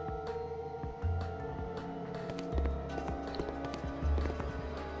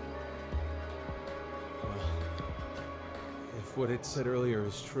 If what it said earlier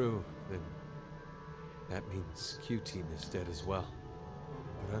is true, then that means Q-Team is dead as well.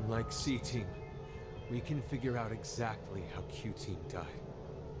 But unlike C-Team, we can figure out exactly how Q-Team died.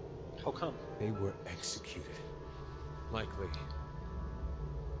 How come? They were executed. Likely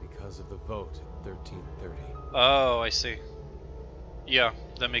because of the vote at 1330. Oh, I see. Yeah,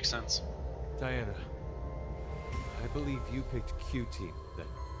 that makes sense. Diana, I believe you picked Q-Team then,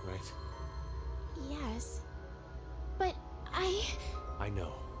 right? Yes. But I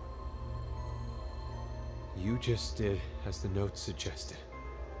know. You just did as the note suggested.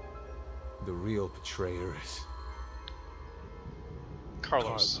 The real betrayer is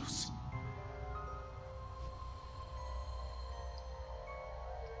Carlos. Carlos.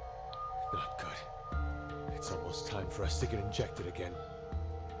 Not good. It's almost time for us to get injected again.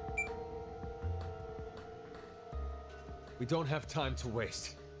 We don't have time to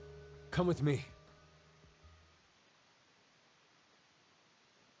waste. Come with me.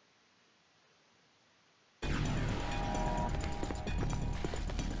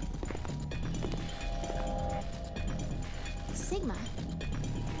 Sigma,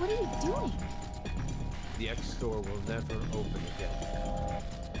 what are you doing? The X-Store will never open again.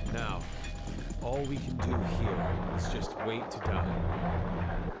 Now, all we can do here is just wait to die.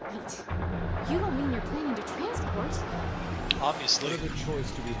 Wait, you don't mean you're planning to transport? Obviously. What other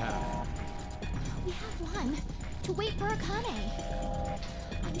choice do we have? We have one. To wait for Akane.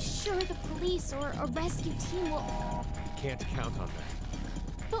 I'm sure the police or a rescue team will... Can't count on that.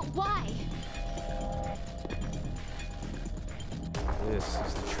 But why? This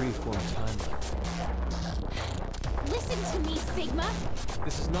is the Treeform timeline. Listen to me, Sigma.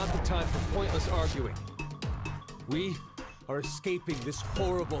 This is not the time for pointless arguing. We are escaping this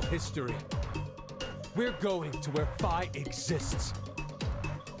horrible history. We're going to where Phi exists.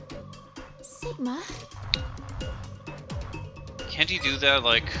 Sigma? Can't he do that,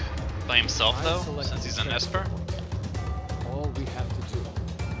 like, by himself, I though? select Since he's an check. Esper? All we have to do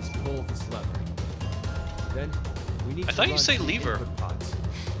is pull this lever. Then we need I to thought you run say two lever. input pods.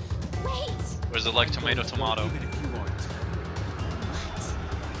 Wait! Or is it like tomato, tomato? Even if you want.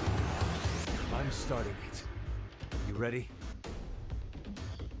 What? I'm starting it. You ready?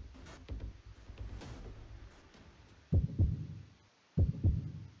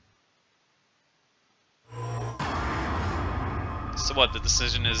 So what, the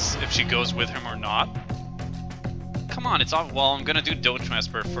decision is if she goes with him or not? Come on, it's off. Well, I'm gonna do Dode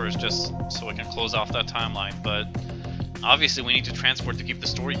Transfer first, just so we can close off that timeline, but obviously we need to transport to keep the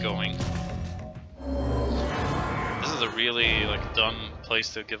story going. This is a really like dumb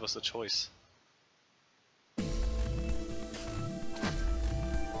place to give us a choice.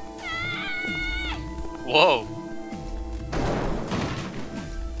 Whoa!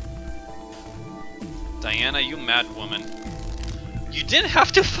 Diana, you mad woman. You didn't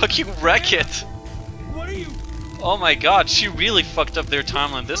have to fucking wreck it! What are you? Oh my god, she really fucked up their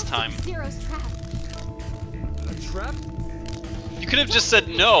timeline this time. Zero's trap. A trap? You could have just said,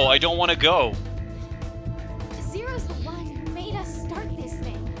 no, I don't want to go. Zero's the one who made us start this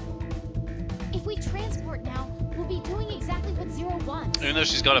thing. If we transport now, we'll be doing exactly what Zero wants. Even though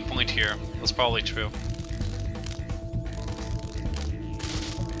she's got a point here, that's probably true.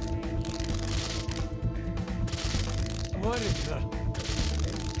 What is that?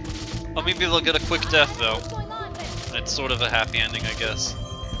 Oh, maybe they'll get a quick death though. What's going on, but It's sort of a happy ending, I guess.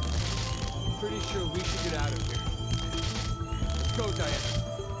 Pretty sure we should get out of here. Let's go, Diana.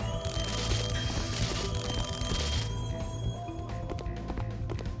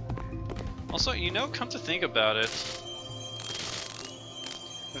 Also, you know, come to think about it,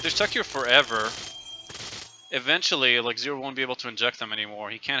 if they're stuck here forever, eventually, like, Zero won't be able to inject them anymore.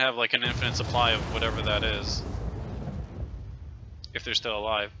 He can't have, like, an infinite supply of whatever that is. If they're still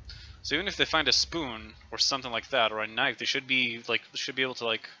alive. So even if they find a spoon, or something like that, or a knife, they should be, like, able to,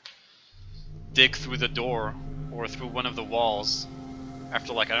 like, dig through the door, or through one of the walls,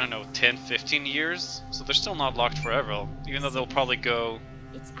 after, like, I don't know, 10, 15 years? So they're still not locked forever, even though they'll probably go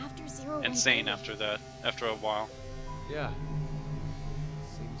it's after Zero went insane away. after that, after a while. Yeah.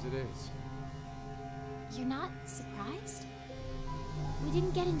 Seems it is. You're not surprised? We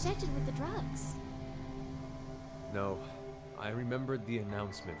didn't get injected with the drugs. No, I remembered the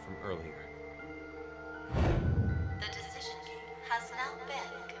announcement from earlier. The decision game has now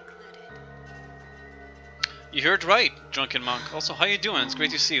been concluded. You heard right, Drunken Monk. Also, how you doing? It's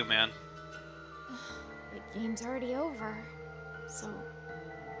great to see you, man. The game's already over, so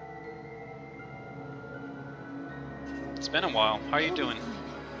It's been a while. How are you doing?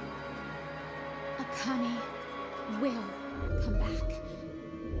 Akane will come back.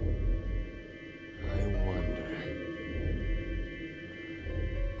 I wonder.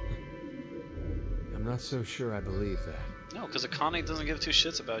 I'm not so sure I believe that. No, because Akane doesn't give two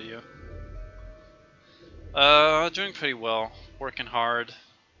shits about you. Doing pretty well. Working hard.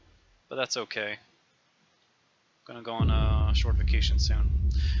 But that's okay. Gonna go on a short vacation soon.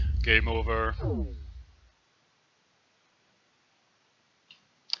 Game over.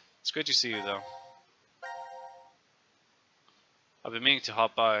 It's great to see you, though. I've been meaning to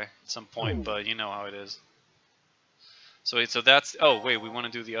hop by at some point, but you know how it is. So wait, so that's... Oh, wait, we want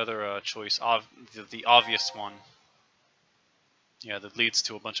to do the other choice. The obvious one. Yeah, that leads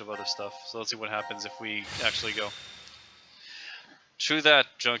to a bunch of other stuff. So let's see what happens if we actually go. True that,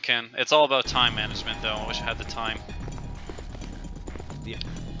 Junkin. It's all about time management, though. I wish I had the time. Yeah.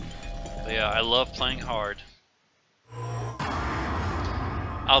 But yeah, I love playing hard.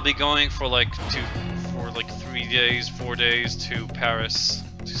 I'll be going for like 3 days, 4 days to Paris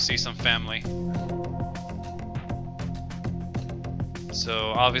to see some family.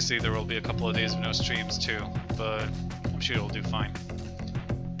 So obviously there will be a couple of days of no streams too, but I'm sure it'll do fine.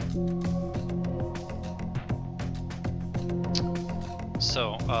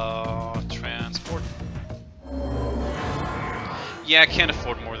 So, transport. Yeah, I can't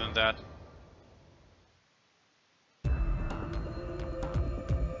afford more than that.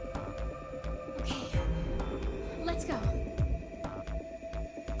 Okay, let's go.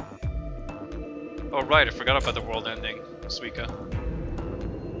 Oh right, I forgot about the world ending, Suika.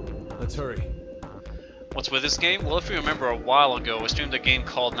 Let's hurry. What's with this game? Well, if you remember a while ago, I streamed a game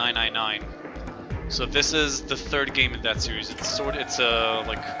called 999. So this is the third game in that series. It's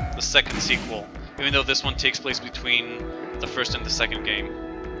like the second sequel, even though this one takes place between the first and the second game.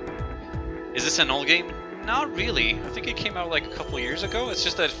 Is this an old game? Not really. I think it came out like a couple years ago. It's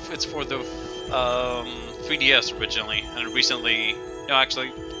just that it's for the 3DS originally, and recently, no,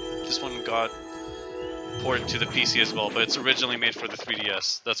 actually, this one got ported to the PC as well, but it's originally made for the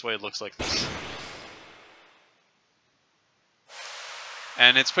 3DS. That's why it looks like this.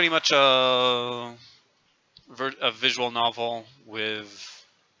 And it's pretty much a visual novel with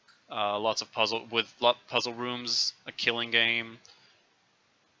lots of puzzle rooms, a killing game.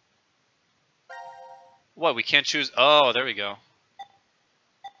 What, we can't choose? Oh, there we go.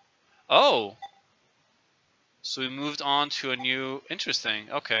 Oh! So we moved on to a new... Interesting,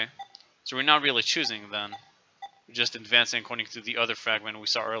 okay. So we're not really choosing then. We're just advancing according to the other fragment we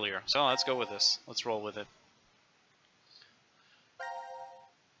saw earlier. So let's go with this. Let's roll with it.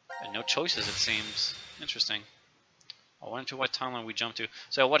 And no choices, it seems. Interesting. I wonder to what timeline we jumped to.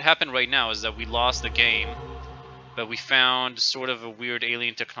 So what happened right now is that we lost the game, but we found sort of a weird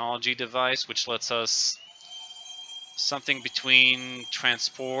alien technology device which lets us something between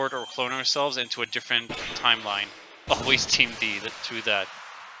transport or clone ourselves into a different timeline. Always Team D through that.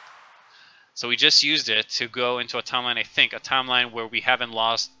 So we just used it to go into a timeline, I think, a timeline where we haven't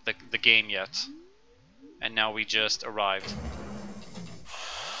lost the game yet. And now we just arrived.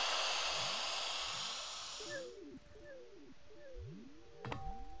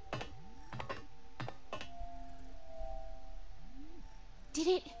 Did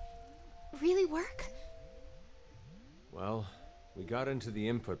it really work? Well, we got into the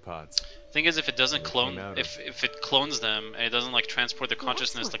input pods. Thing is, if it doesn't They clone, came out if it clones them and it doesn't like transport the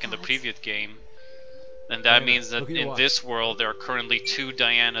consciousness what like in the pods? previous game, then that Diana, means that look at your in watch. this world there are currently 2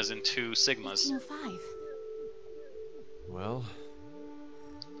 Dianas and 2 Sigmas. 1805. Well,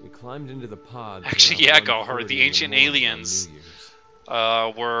 we climbed into the pods. Actually, around yeah, Gohar, 1:40 the in ancient morning on aliens New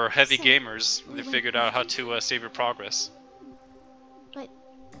Year's. were heavy So, gamers. we They went figured out how back to save your progress. But, it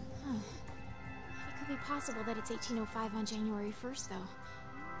could be possible that it's 1805 on January 1st, though.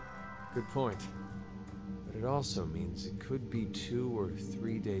 Good point. But it also means it could be 2 or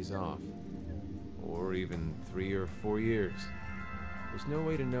 3 days off. Or even 3 or 4 years. There's no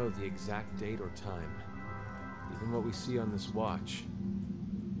way to know the exact date or time. Even what we see on this watch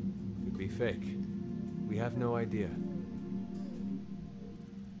could be fake. We have no idea.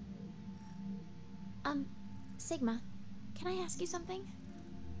 Sigma, can I ask you something?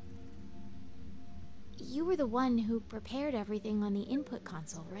 You were the one who prepared everything on the input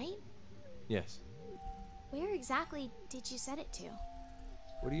console, right? Yes. Where exactly did you set it to?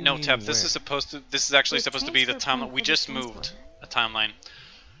 What do you No, mean Tep, this where? is supposed to. This is actually The supposed to be the transfer timeline. point We for the just moved transporter. a timeline.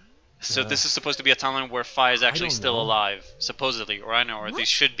 So Uh, this is supposed to be a timeline where Fi is actually don't still know. alive, supposedly, or I know, or they What?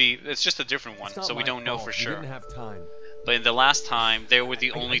 should be. It's just a different one, It's not so we my don't know fault. for We sure. didn't have time. But in the last time, they were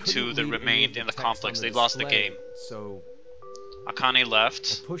the I only couldn't 2 that read any remained of in the text complex. on They the lost the display, game. So Akane I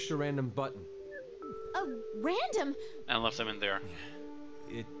left pushed a random button. Random? and left them in there.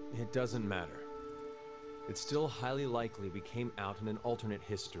 It doesn't matter. It's still highly likely we came out in an alternate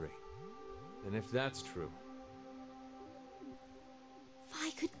history. And if that's true, Fi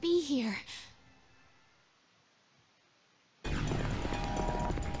could be here.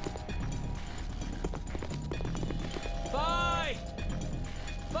 Fi!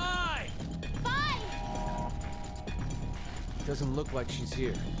 Fi! Fi! Doesn't look like she's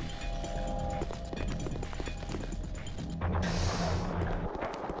here.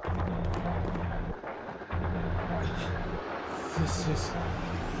 This is...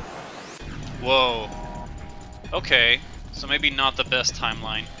 Whoa. Okay, so maybe not the best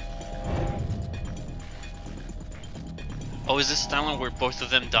timeline. Oh, is this the timeline where both of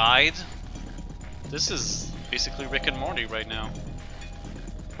them died? This is basically Rick and Morty right now.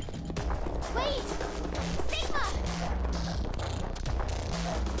 Wait! Sigma!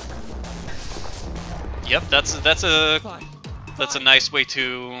 Yep, that's Fi! a nice way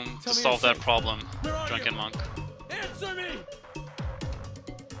to Tell me solve you're that safe. problem, Where are Drunken you? Monk. Answer me!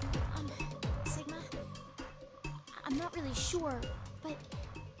 Sigma? I'm not really sure, but...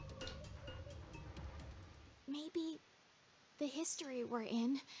 maybe... the history we're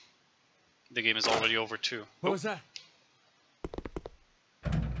in... The game is already over too. What was that?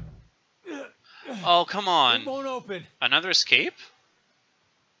 Oh, come It on. won't open. Another escape?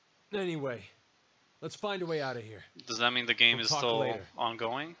 Anyway, let's find a way out of here. Does that mean the game We'll is talk still later.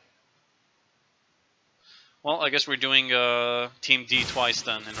 ongoing? Well, I guess we're doing Team D twice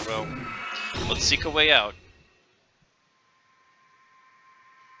then in a row. Let's seek a way out.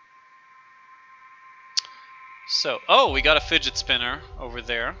 So, oh, we got a fidget spinner over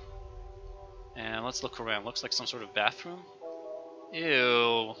there. And let's look around. Looks like some sort of bathroom.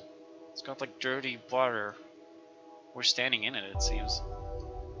 Ew. It's got like dirty water. We're standing in it, it seems.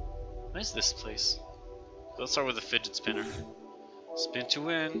 What is this place? Let's start with the fidget spinner. Spin to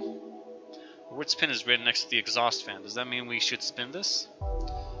win. The word spin is written next to the exhaust fan. Does that mean we should spin this?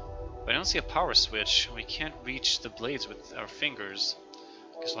 But I don't see a power switch. We can't reach the blades with our fingers.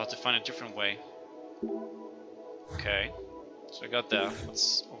 Guess we'll have to find a different way. Okay. So I got that.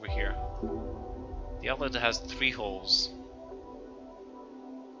 What's over here? The outlet has 3 holes.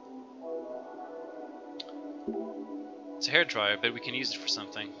 It's a hairdryer. I bet we can use it for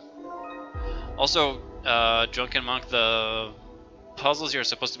something. Also, Drunken Monk, the puzzles here are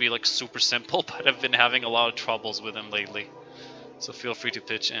supposed to be like super simple, but I've been having a lot of troubles with them lately. So feel free to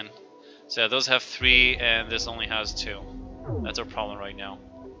pitch in. So yeah, those have 3 and this only has 2. That's our problem right now.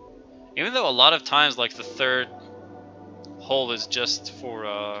 Even though a lot of times like the 3rd hole is just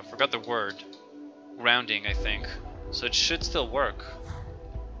for, forgot the word, grounding I think. So it should still work.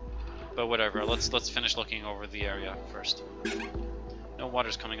 But whatever, let's finish looking over the area first. No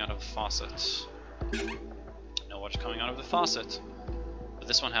water's coming out of the faucet. No water's coming out of the faucet. But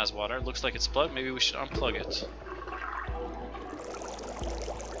this one has water. Looks like it's plugged. Maybe we should unplug it.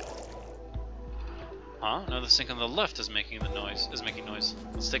 Huh? No, the sink on the left is making noise.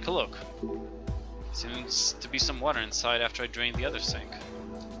 Let's take a look. Seems to be some water inside after I drained the other sink.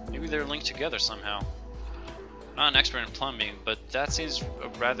 Maybe they're linked together somehow. I'm not an expert in plumbing, but that seems a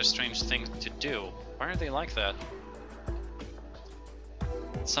rather strange thing to do. Why are they like that?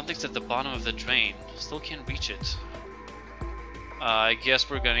 Something's at the bottom of the drain. Still can't reach it. I guess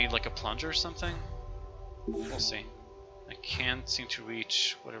we're gonna need like a plunger or something? We'll see. I can't seem to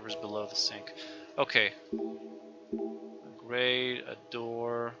reach whatever's below the sink. Okay. A grate, a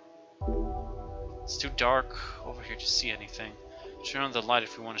door. It's too dark over here to see anything. Turn on the light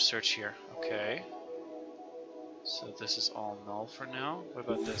if we want to search here. Okay. So this is all null for now. What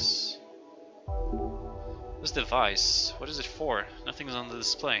about this? This device, what is it for? Nothing's on the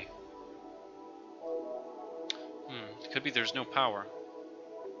display. It could be there's no power.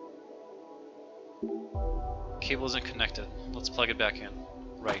 Cable isn't connected. Let's plug it back in.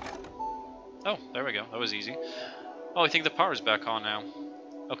 Right. Oh, there we go. That was easy. Oh, I think the power's back on now.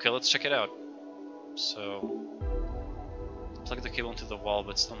 Okay, let's check it out. So, plug the cable into the wall,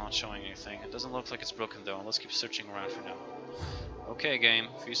 but still not showing anything. It doesn't look like it's broken though. Let's keep searching around for now. Okay, game,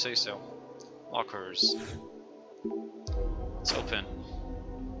 if you say so. Lockers. It's open.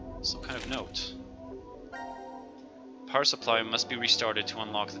 Some kind of note. Power supply must be restarted to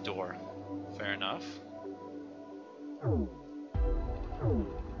unlock the door. Fair enough.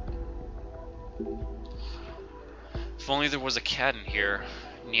 If only there was a cat in here.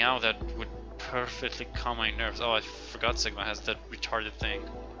 Meow, that would perfectly calm my nerves. Oh, I forgot Sigma has that retarded thing.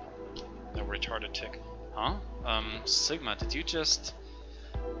 That retarded tick. Huh? Sigma, did you just...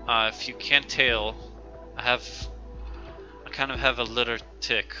 if you can't tell, I kind of have a litter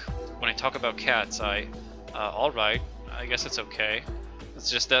tick. When I talk about cats, alright, I guess it's okay.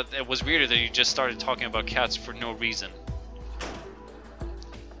 It's just that it was weird that you just started talking about cats for no reason.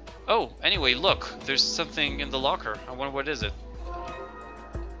 Oh, anyway, look, there's something in the locker. I wonder what is it.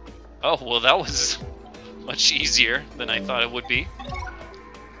 Oh, well that was much easier than I thought it would be.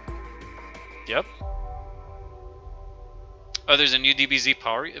 Yep. Oh, there's a new DBZ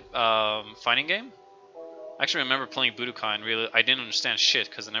power fighting game? I actually remember playing Budokai and really I didn't understand shit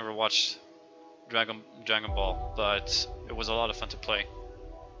because I never watched Dragon Ball, but it was a lot of fun to play.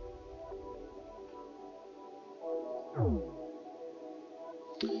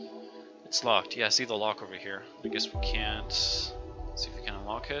 It's locked. Yeah, I see the lock over here. I guess we can't. Let's see if we can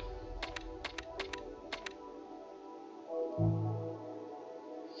unlock it.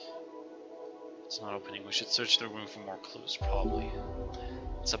 It's not opening. We should search the room for more clues, probably.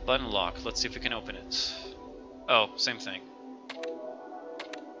 It's a button lock. Let's see if we can open it. Oh, same thing.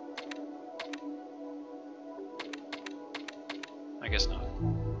 I guess not.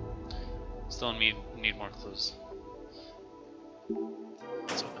 Still need more clues.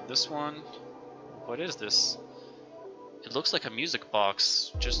 Let's open this one. What is this? It looks like a music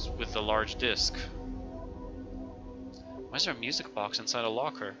box, just with a large disc. Why is there a music box inside a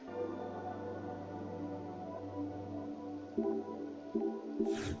locker?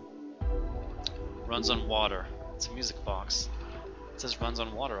 Runs on water. It's a music box. It says runs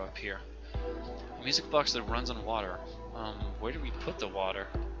on water up here. A music box that runs on water. Where do we put the water?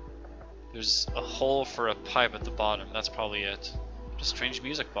 There's a hole for a pipe at the bottom. That's probably it. Just a strange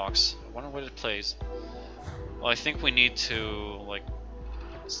music box. I wonder what it plays. Well, I think we need to like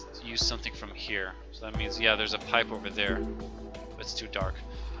use something from here. So that means, yeah, there's a pipe over there. But it's too dark.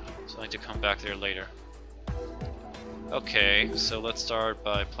 So I need to come back there later. Okay, so let's start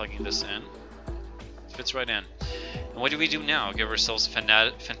by plugging this in. Fits right in. And what do we do now? Give ourselves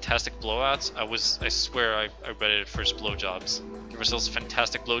fantastic blowouts? I swear I read it at first, blowjobs. Give ourselves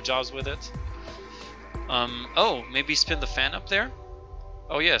fantastic blowjobs with it. Oh, maybe spin the fan up there?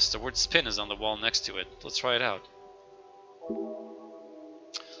 Oh yes, the word spin is on the wall next to it. Let's try it out.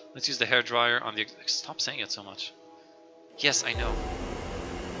 Let's use the hairdryer on the... Stop saying it so much. Yes, I know.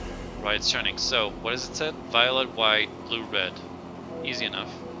 Right, it's turning. So, what does it say? Violet, white, blue, red. Easy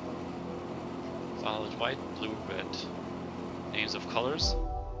enough. Violet, white, blue, red. Names of colors?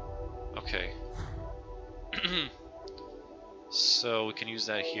 Okay. So we can use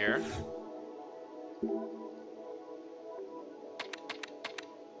that here.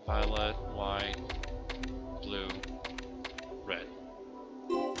 Violet, white, blue, red.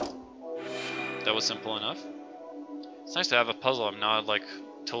 That was simple enough. It's nice to have a puzzle I'm not like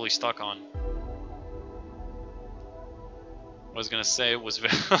totally stuck on. I was gonna say it was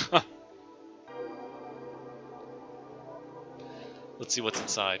very Let's see what's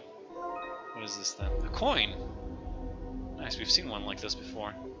inside. What is this then? A coin! Nice, we've seen one like this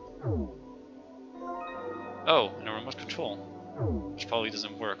before. Oh, and a remote control. Which probably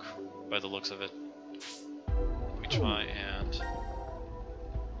doesn't work by the looks of it. Let me try and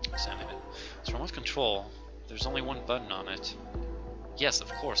examine it. It's remote control. There's only one button on it. Yes,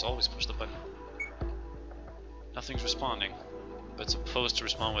 of course, always push the button. Nothing's responding. But it's supposed to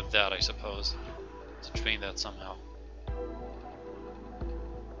respond with that, I suppose. To train that somehow.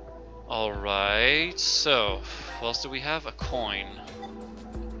 Alright, so what else do we have? A coin.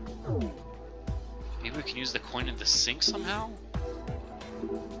 Maybe we can use the coin in the sink somehow?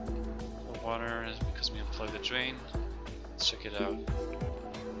 The water is because we unplugged the drain. Let's check it out.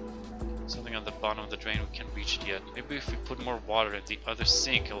 Something on the bottom of the drain, we can't reach it yet. Maybe if we put more water in the other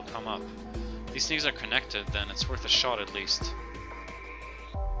sink, it'll come up. If these things are connected, then it's worth a shot at least.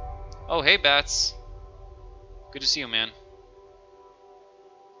 Oh, hey Bats! Good to see you, man.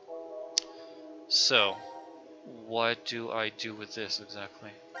 So, what do I do with this exactly?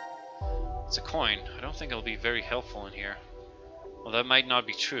 It's a coin. I don't think it'll be very helpful in here. Well, that might not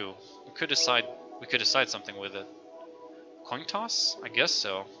be true. We could decide something with it. Coin toss? I guess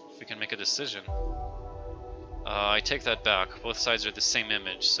so, if we can make a decision. I take that back. Both sides are the same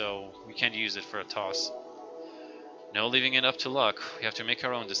image, so we can't use it for a toss. No leaving it up to luck. We have to make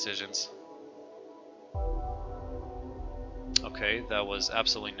our own decisions. Okay, that was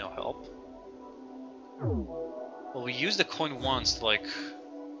absolutely no help. Well, we used the coin once to, like,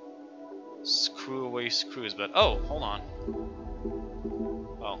 screw away screws, but... Oh, hold on.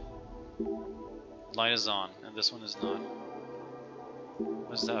 Oh. Light is on, and this one is not.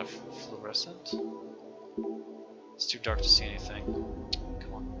 What is that? Fluorescent? It's too dark to see anything.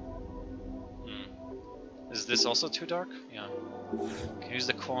 Come on. Is this also too dark? Yeah. Can use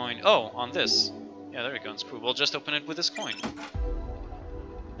the coin... Oh, on this. Yeah, there we go, unscrew. We'll just open it with this coin.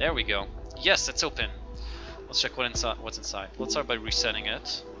 There we go. Yes, it's open. Let's check what's inside. Let's start by resetting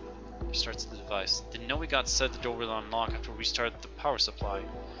it. Restarts the device. Didn't know we got set the door will unlock after we restarted the power supply.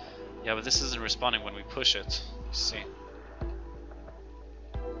 Yeah, but this isn't responding when we push it. Let's see.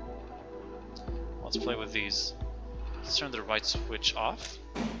 Let's play with these. Let's turn the right switch off.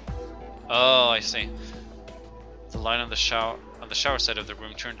 Oh, I see. The light on the shower side of the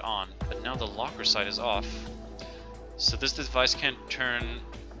room turned on, but now the locker side is off. So this device can't turn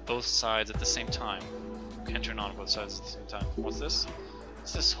both sides at the same time. Can't turn on both sides at the same time. What's this?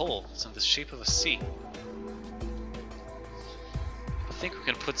 What's this hole? It's in the shape of a C. I think we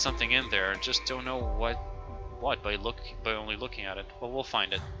can put something in there, just don't know what by only looking at it. Well, we'll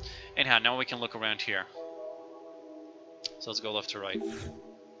find it. Anyhow, now we can look around here. So let's go left to right.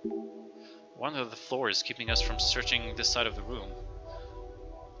 One of the floors is keeping us from searching this side of the room.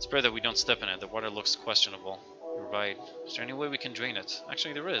 It's better that we don't step in it. The water looks questionable. You're right. Is there any way we can drain it?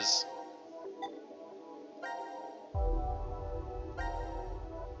 Actually, there is.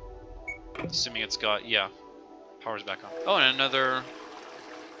 Assuming it's got, yeah, power's back on. Oh, and another,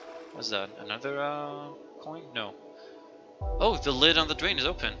 what's that? Another coin? No. Oh, the lid on the drain is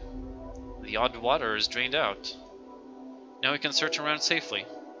open. The odd water is drained out. Now we can search around safely.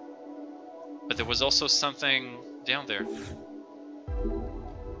 But there was also something down there.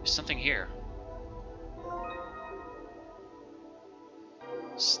 There's something here.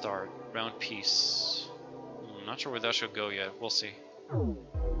 Start. Round piece. Not sure where that should go yet. We'll see.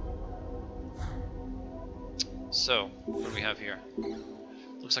 So, what do we have here?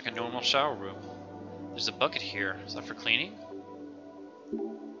 Looks like a normal shower room. There's a bucket here. Is that for cleaning?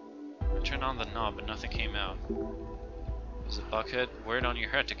 I turned on the knob, but nothing came out. There's a bucket. Wear it on your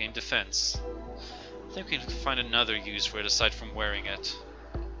head to gain defense. I think we can find another use for it aside from wearing it.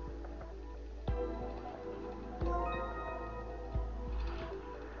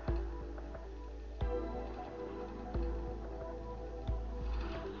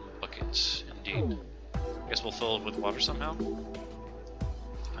 Bucket, indeed. Guess we'll fill it with water somehow.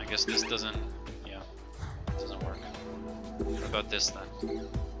 I guess this doesn't, yeah, doesn't work. What about this then?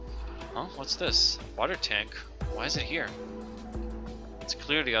 Huh? What's this? Water tank? Why is it here? It's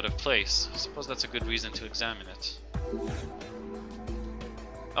clearly out of place. I suppose that's a good reason to examine it.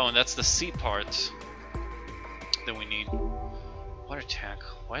 Oh, and that's the C part that we need. Water tank.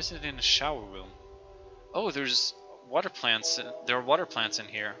 Why is it in a shower room? Oh, there's water plants. There are water plants in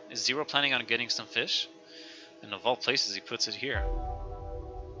here. Is Zero planning on getting some fish? And of all places, he puts it here.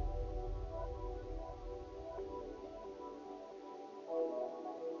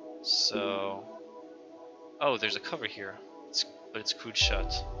 So... Oh, there's a cover here. But it's screwed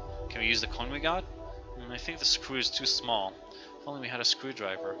shut. Can we use the coin we got? I think the screw is too small. If only we had a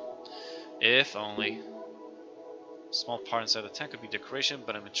screwdriver. If only. Small part inside the tank could be decoration,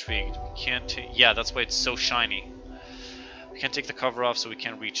 but I'm intrigued. We can't take... Yeah, that's why it's so shiny. We can't take the cover off, so we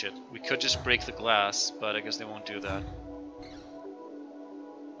can't reach it. We could just break the glass, but I guess they won't do that.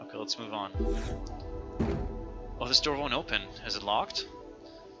 Okay, let's move on. Oh, this door won't open. Is it locked?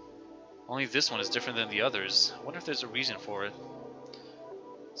 Only this one is different than the others. I wonder if there's a reason for it.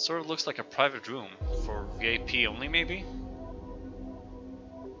 Sort of looks like a private room for VIP only, maybe?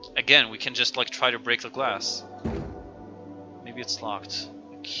 Again, we can just like try to break the glass. Maybe it's locked.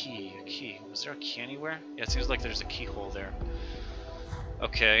 A key. Was there a key anywhere? Yeah, it seems like there's a keyhole there.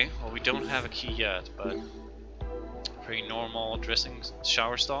 Okay, well we don't have a key yet, but pretty normal dressing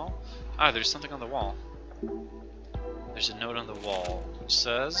shower stall. Ah, there's something on the wall. There's a note on the wall which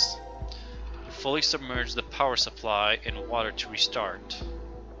says, fully submerge the power supply in water to restart.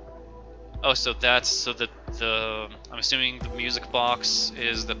 Oh, so that's so that the I'm assuming the music box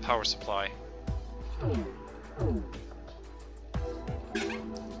is the power supply.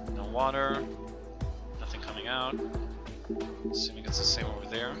 No water, nothing coming out. Assuming it's the same over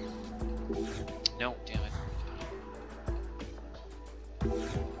there. No, damn it.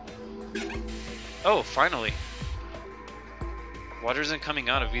 Oh, finally. Water isn't coming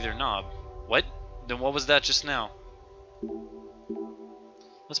out of either knob. What? Then what was that just now?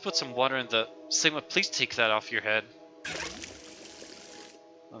 Let's put some water in the... Sigma, please take that off your head.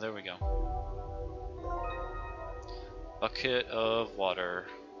 Oh, there we go. Bucket of water.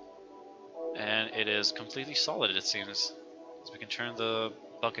 And it is completely solid, it seems. So we can turn the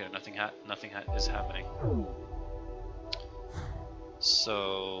bucket and nothing is happening.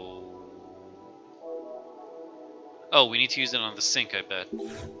 So... Oh, we need to use it on the sink, I bet.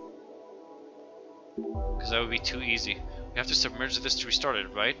 Because that would be too easy. We have to submerge this to restart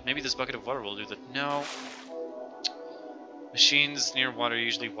it, right? Maybe this bucket of water will do that. No. Machines near water are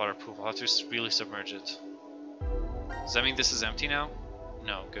usually waterproof. I'll have to really submerge it. Does that mean this is empty now?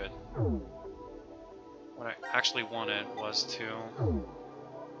 No, good. What I actually wanted was to...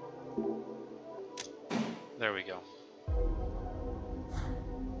 There we go.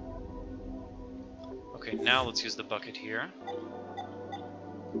 Okay, now let's use the bucket here.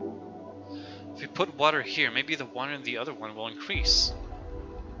 If we put water here, maybe the water in the other one will increase.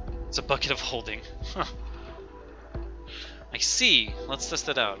 It's a bucket of holding. I see. Let's test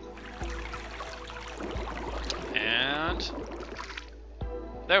it out. And...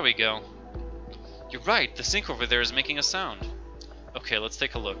 there we go. You're right, the sink over there is making a sound. Okay, let's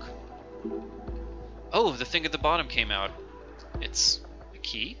take a look. Oh, the thing at the bottom came out. It's a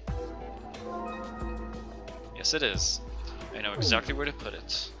key? Yes, it is. I know exactly where to put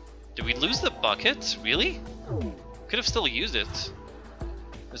it. Did we lose the bucket? Really? Could have still used it.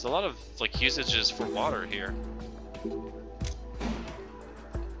 There's a lot of like usages for water here.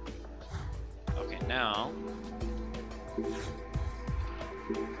 Okay, now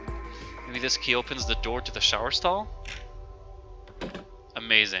maybe this key opens the door to the shower stall?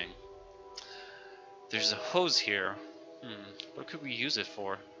 Amazing. There's a hose here. What could we use it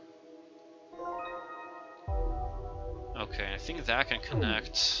for? Okay, I think that can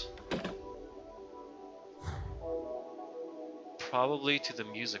connect probably to the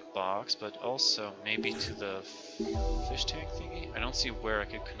music box, but also maybe to the fish tank thingy. I don't see where I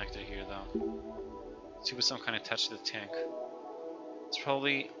could connect it here though. Let's see with some kind of attached to the tank. It's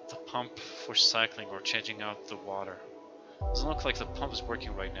probably the pump for cycling or changing out the water. Doesn't look like the pump is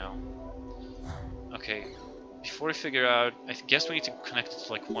working right now. Okay, before we figure out, I guess we need to connect it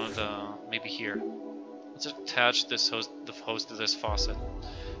to like one of the, maybe here. Let's attach this hose, the hose to this faucet.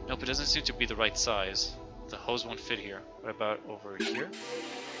 Nope, it doesn't seem to be the right size. The hose won't fit here. What about over here?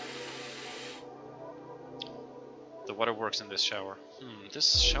 The water works in this shower.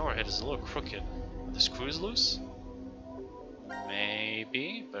 This shower head is a little crooked. Are the screws loose?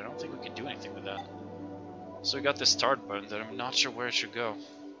 Maybe, but I don't think we can do anything with that. So we got this start button that I'm not sure where it should go.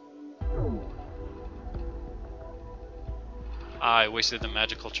 Ah, I wasted the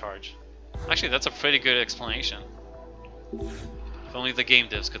magical charge. Actually, that's a pretty good explanation. If only the game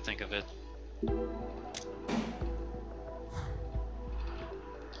devs could think of it.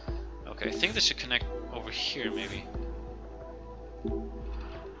 Okay, I think this should connect over here, maybe.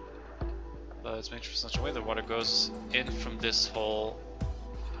 But it's made for such a way that water goes in from this hole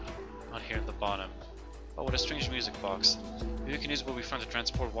on here at the bottom. Oh, what a strange music box. Maybe we can use what we found to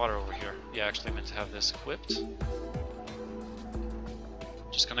transport water over here. Yeah, actually I meant to have this equipped.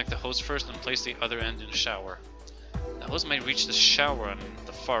 Just connect the hose first and place the other end in the shower. The hose might reach the shower on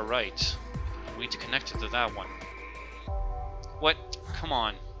the far right. We need to connect it to that one. What? Come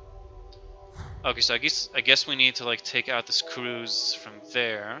on. Okay, so I guess we need to like take out the screws from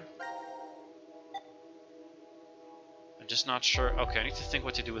there. I'm just not sure. Okay, I need to think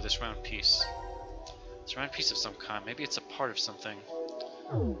what to do with this round piece. It's a round piece of some kind. Maybe it's a part of something.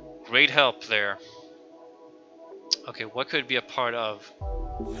 Great help there. Okay, what could it be a part of?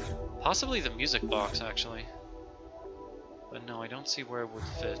 Possibly the music box, actually. But no, I don't see where it would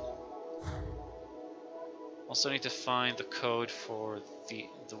fit. Also need to find the code for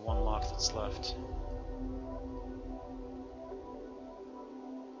the one lock that's left.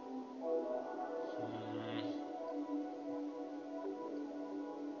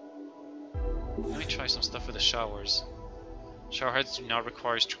 Let me try some stuff with the showers. Shower heads do not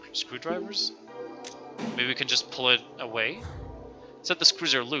require screwdrivers? Maybe we can just pull it away? It said the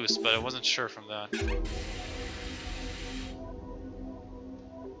screws are loose, but I wasn't sure from that.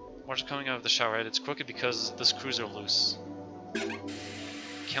 Water's coming out of the shower head. It's crooked because the screws are loose.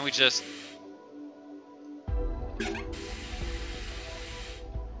 Can we just...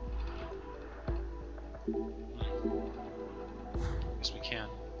 Guess we can.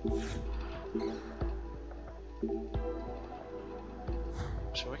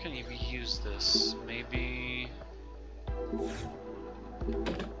 So where can we use this? Maybe...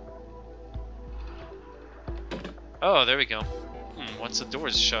 Oh, there we go. Once the door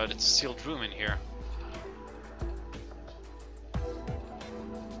is shut, it's a sealed room in here.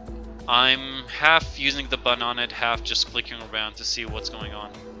 I'm half using the button on it, half just clicking around to see what's going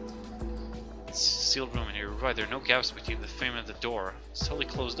on. It's a sealed room in here. Right, there are no gaps between the frame and the door. It's totally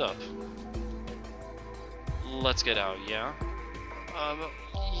closed up. Let's get out, yeah?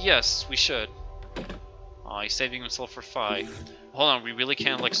 Yes, we should. Aw, he's saving himself for Phi. Hold on, we really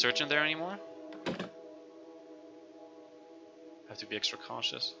can't, like, search in there anymore? Have to be extra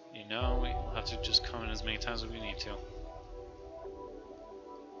cautious. You know, we have to just come in as many times as we need to.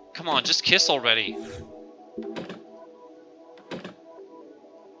 Come on, just kiss already!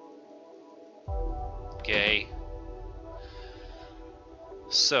 Gay.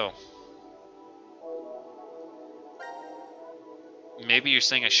 So. Maybe you're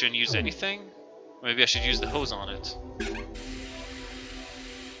saying I shouldn't use anything? Maybe I should use the hose on it.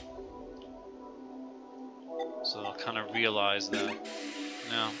 So I'll kind of realize that.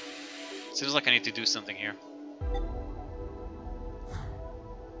 No. Seems like I need to do something here.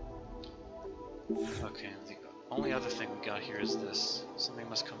 Okay, the only other thing we got here is this. Something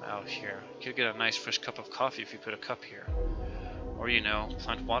must come out here. You could get a nice fresh cup of coffee if you put a cup here. Or, you know,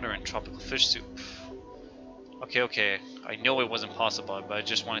 plant water in tropical fish soup. Okay, I know it wasn't possible, but I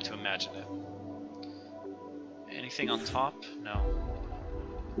just wanted to imagine it. Anything on top? No.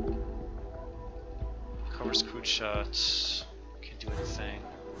 Cover screwed shut. Can't do anything.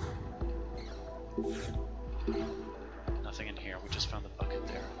 Nothing in here. We just found the bucket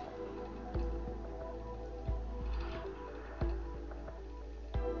there.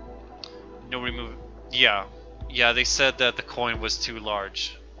 No remove. Yeah, they said that the coin was too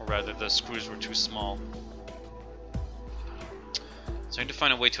large, or rather the screws were too small. So I need to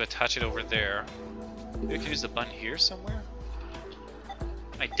find a way to attach it over there. Maybe I can use the button here somewhere?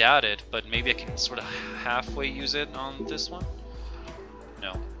 I doubt it, but maybe I can sort of halfway use it on this one?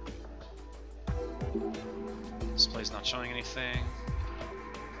 No. Display's not showing anything.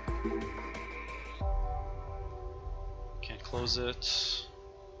 Can't close it.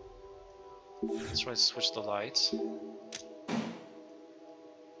 Let's try to switch the lights.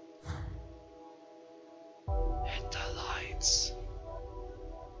 Hit the lights.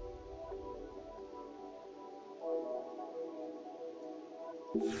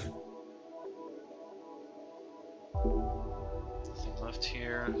 Nothing left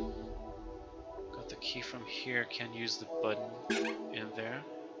here. Got the key from here. Can't use the button in there.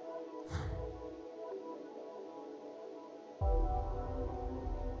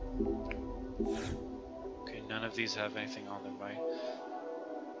 Okay, none of these have anything on them, right?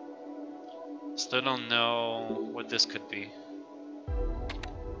 Still don't know what this could be.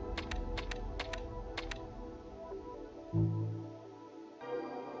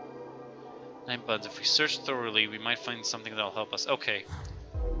 Buttons. If we search thoroughly, we might find something that'll help us. Okay.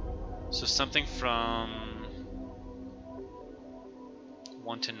 So something from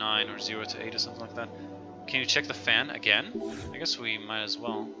 1 to 9 or 0 to 8 or something like that. Can you check the fan again? I guess we might as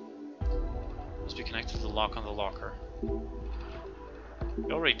well. Must be connected to the lock on the locker.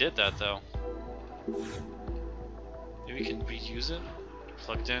 We already did that though. Maybe we can reuse it?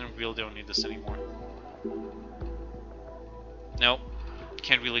 Plugged in, we really don't need this anymore. Nope.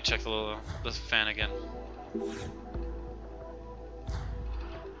 Can't really check the fan again.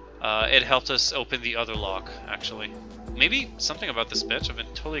 It helped us open the other lock, actually. Maybe something about this bitch, I've been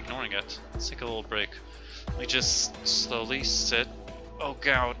totally ignoring it. Let's take a little break. Let me just slowly sit. Oh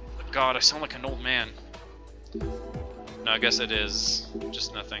god, I sound like an old man. No, I guess it is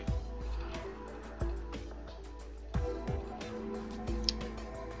just nothing.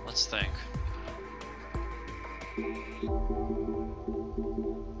 Let's think.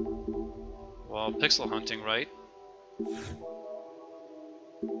 Well, pixel hunting, right?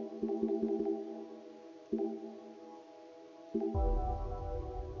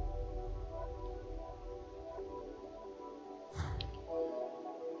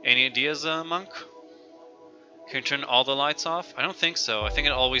 Any ideas, Monk? Can you turn all the lights off? I don't think so. I think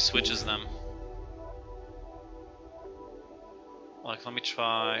it always switches them. Like, let me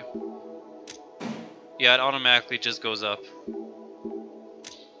try. Yeah, it automatically just goes up.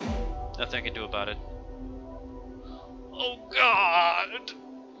 Nothing I can do about it. Oh god!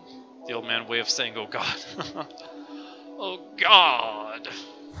 The old man way of saying, oh god. Oh god!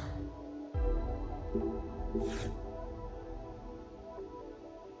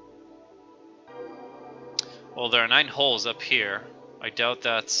 Well, there are 9 holes up here. I doubt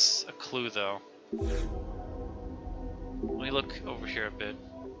that's a clue, though. Let me look over here a bit.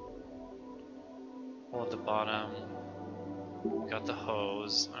 Hole at the bottom. Got the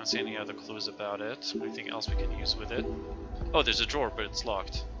hose. I don't see any other clues about it. Anything else we can use with it? Oh, there's a drawer, but it's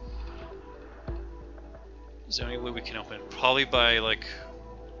locked. Is there any way we can open it? Probably by, like,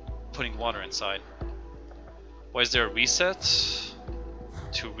 putting water inside. Why is there a reset?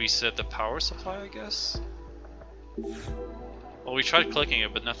 To reset the power supply, I guess? Well, we tried clicking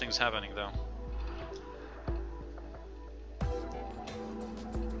it, but nothing's happening, though.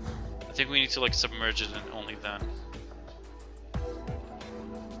 I think we need to, like, submerge it and only then.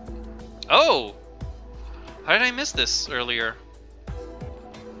 Oh! How did I miss this earlier?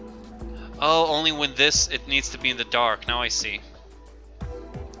 Oh, only when it needs to be in the dark. Now I see.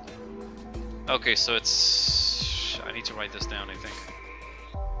 Okay, so it's... I need to write this down, I think.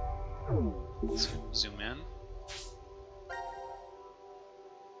 Let's zoom in.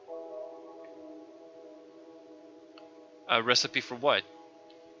 A recipe for what?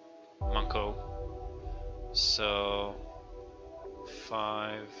 Manko. So...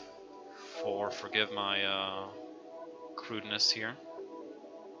 5... 4, forgive my crudeness here.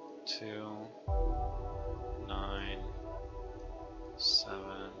 2, 9, 7,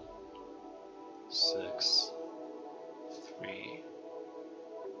 6, 3,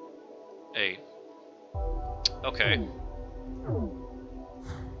 8. Okay.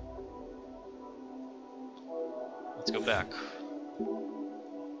 Let's go back.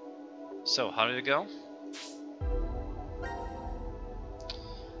 So, how did it go?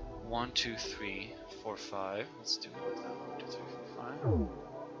 1, 2, 3, 4, 5. Let's do it like that. 1, 2, 3, 4, 5.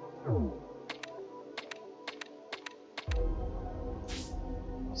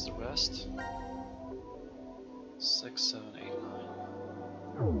 What's the rest? 6, 7, 8,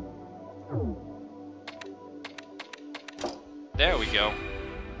 9. There we go.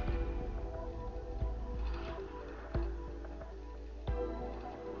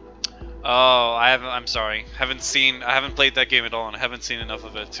 Oh, I'm sorry. I haven't played that game at all, and I haven't seen enough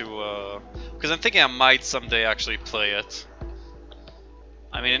of it to, because I'm thinking I might someday actually play it.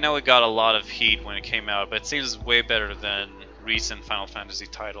 I mean, I know it got a lot of heat when it came out, but it seems way better than recent Final Fantasy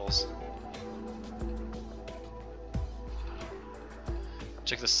titles.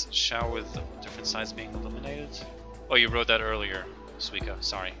 Check this shower with different sides being illuminated. Oh, you wrote that earlier, Suika.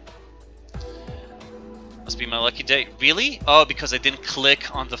 Sorry. Must be my lucky day. Really? Oh, because I didn't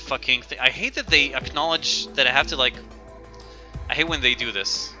click on the fucking thing. I hate that they acknowledge that I have to, like... I hate when they do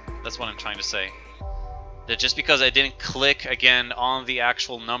this. That's what I'm trying to say. That just because I didn't click again on the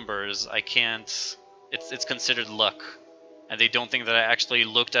actual numbers, I can't... It's considered luck. And they don't think that I actually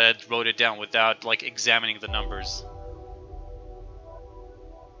looked at it, wrote it down without, like, examining the numbers.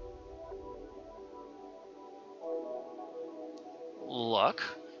 Luck?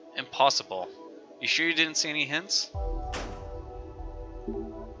 Impossible. You sure you didn't see any hints?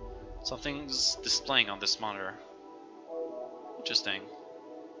 Something's displaying on this monitor. Interesting.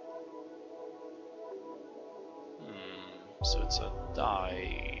 So it's a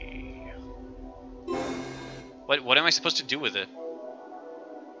die. What am I supposed to do with it?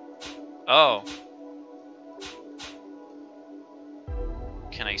 Oh.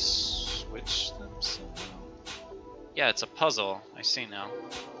 Can I switch them somehow? Yeah, it's a puzzle. I see now.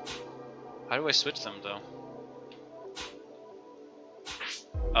 How do I switch them, though?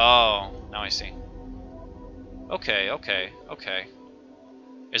 Oh, now I see. Okay, okay, okay.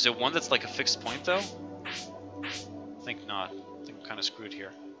 Is there one that's like a fixed point, though? I think not. I think I'm kind of screwed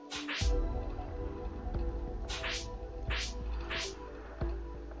here.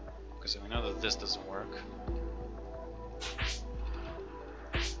 so we know that this doesn't work.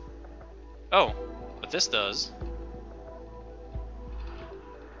 Oh, but this does.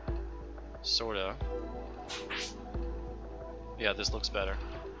 Sorta. Yeah, this looks better.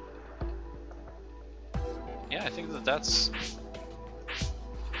 Yeah, I think that's...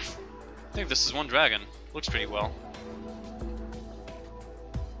 I think this is one dragon. Looks pretty well.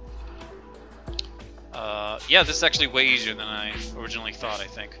 Yeah, this is actually way easier than I originally thought, I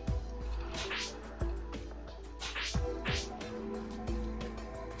think.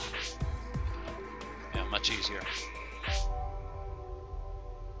 Yeah, much easier.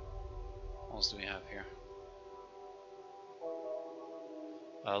 What else do we have here?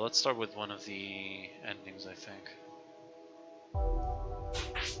 Let's start with one of the endings, I think.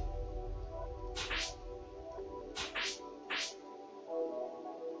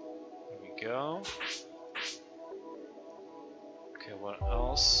 There we go. Okay, what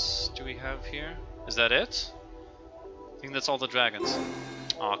else do we have here? Is that it? I think that's all the dragons.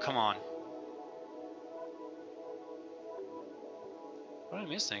 Aw, come on. What am I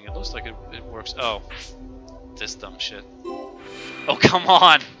missing? It looks like it works. Oh. This dumb shit. Oh, come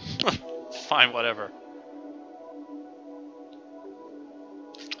on! Fine, whatever.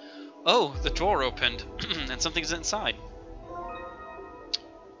 Oh, the drawer opened, and something's inside.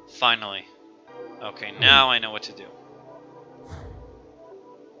 Finally. Okay, now I know what to do.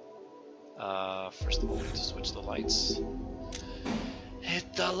 First of all, we need to switch the lights.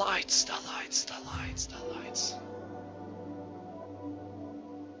 Hit the lights, the lights, the lights, the lights.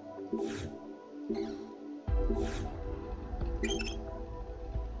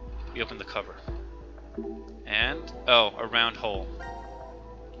 We open the cover. And, oh, a round hole.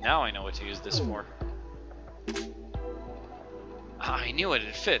 Now I know what to use this for. I knew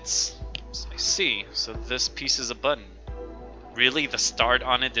it fits. I see, so this piece is a button. Really? The start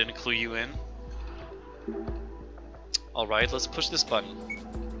on it didn't clue you in? Alright, let's push this button.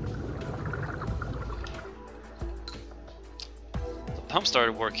 The pump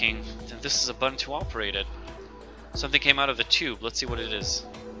started working, then this is a button to operate it. Something came out of the tube, let's see what it is.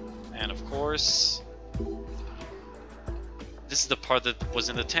 And of course... this is the part that was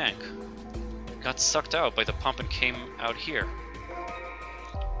in the tank. It got sucked out by the pump and came out here.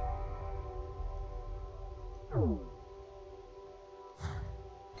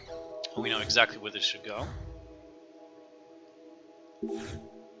 We know exactly where this should go.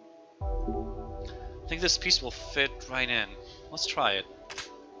 I think this piece will fit right in. Let's try it.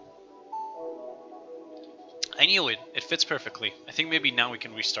 I knew it. It fits perfectly. I think maybe now we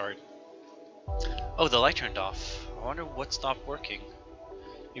can restart. Oh, the light turned off. I wonder what stopped working.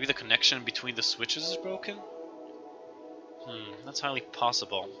 Maybe the connection between the switches is broken? That's highly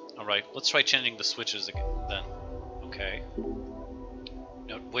possible. Alright, let's try changing the switches again then. Okay.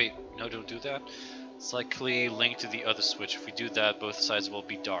 No, wait. No, don't do that. It's likely linked to the other switch. If we do that, both sides will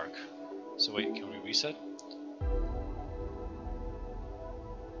be dark. So wait, can we reset?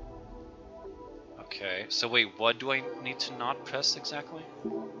 Okay, so wait, what do I need to not press exactly?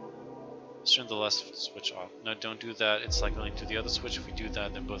 Let's turn the left switch off. No, don't do that. It's likely linked to the other switch. If we do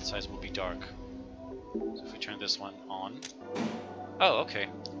that, then both sides will be dark. So if we turn this one on... oh, okay.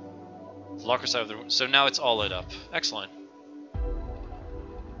 The locker side of the room. So now it's all lit up. Excellent.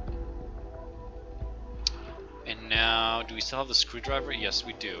 And now, do we still have the screwdriver? Yes,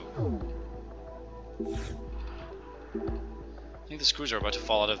 we do. I think the screws are about to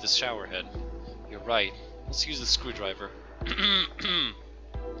fall out of this shower head. You're right. Let's use the screwdriver.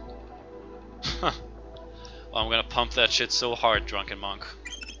 Well, I'm gonna pump that shit so hard, drunken monk.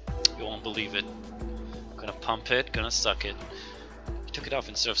 You won't believe it. Gonna pump it, gonna suck it. You took it off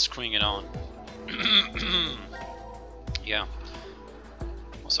instead of screwing it on. Yeah.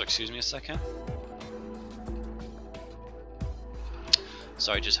 Also, excuse me a second.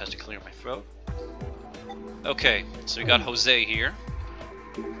 Sorry, just had to clear my throat. Okay, so we got Jose here.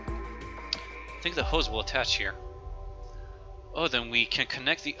 I think the hose will attach here. Oh, then we can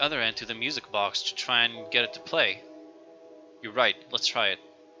connect the other end to the music box to try and get it to play. You're right, let's try it.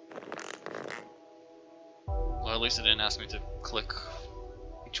 Well, at least it didn't ask me to click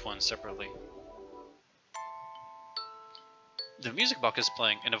each one separately. The music box is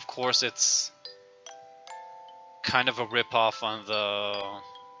playing, and of course it's kind of a rip-off on the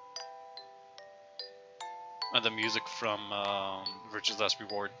music from Virtue's Last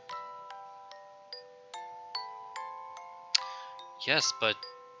Reward. Yes, but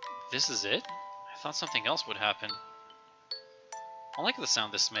this is it? I thought something else would happen. I like the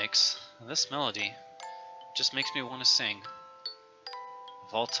sound this makes. This melody just makes me want to sing.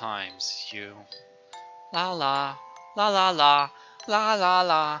 Of all times, you... La la, la la la, la la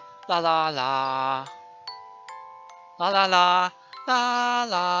la, La la la. La la la. La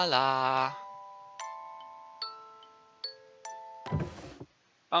la la.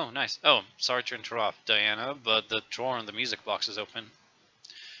 Oh, nice. Oh, sorry to interrupt, Diana, but the drawer in the music box is open.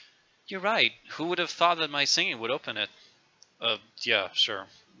 You're right. Who would have thought that my singing would open it? Yeah, sure.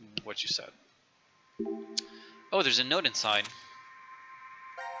 What you said. Oh, there's a note inside.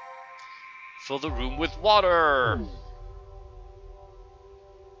 Fill the room with water!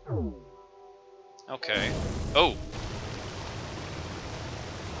 Okay. Oh!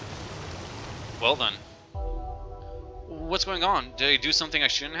 Well then. What's going on? Did I do something I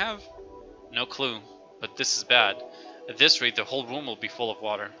shouldn't have? No clue, but this is bad. At this rate, the whole room will be full of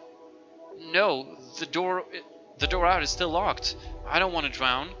water. No, the door out is still locked. I don't want to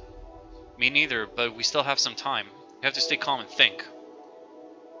drown. Me neither, but we still have some time. We have to stay calm and think.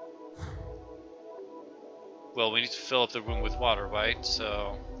 Well, we need to fill up the room with water, right?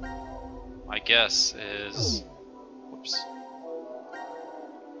 So, my guess is... Whoops.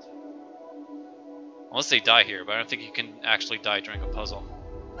 Unless they die here, but I don't think you can actually die during a puzzle.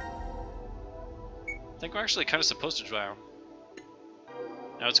 I think we're actually kind of supposed to drown.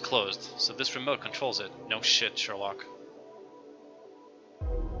 Now it's closed, so this remote controls it. No shit, Sherlock.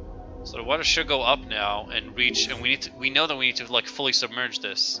 So the water should go up now and reach, and we know that we need to like fully submerge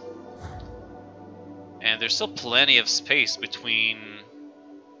this. And there's still plenty of space between,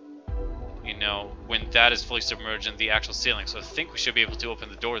 you know, when that is fully submerged and the actual ceiling. So I think we should be able to open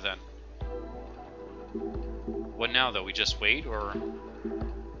the door then. What now though? We just wait, or?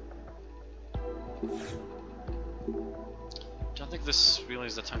 Don't think this really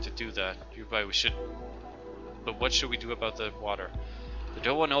is the time to do that. You're right, we should. But what should we do about the water? The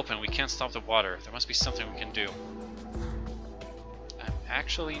door won't open, we can't stop the water. There must be something we can do. I'm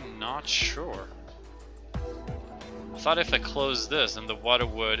actually not sure. I thought if I close this, then the water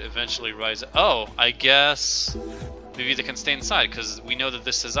would eventually rise. Oh, I guess maybe they can stay inside, because we know that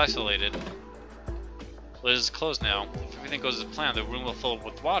this is isolated. Well, it is closed now. If everything goes as planned, the room will fill up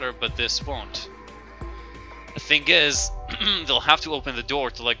with water, but this won't. The thing is, they'll have to open the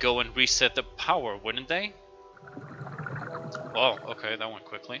door to let go and reset the power, wouldn't they? Oh, okay, that went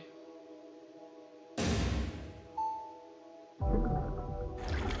quickly.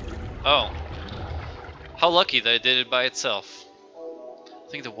 Oh. How lucky that it did it by itself. I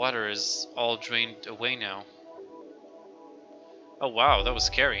think the water is all drained away now. Oh wow, that was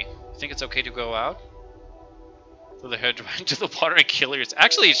scary. You think it's okay to go out? Throw the head right into the water and kill yours.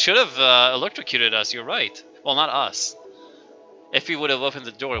 Actually, it should have electrocuted us, you're right. Well, not us. If he would have opened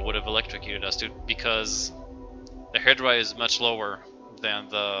the door, it would have electrocuted us, too, because the hairdryer is much lower than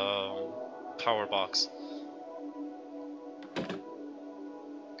the power box.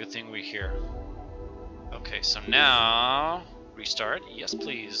 Good thing we're here. Okay, so now... Restart? Yes,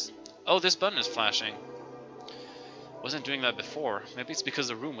 please. Oh, this button is flashing. Wasn't doing that before. Maybe it's because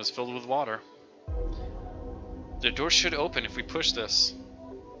the room was filled with water. The door should open if we push this.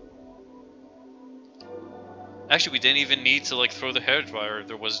 Actually, we didn't even need to like throw the hairdryer.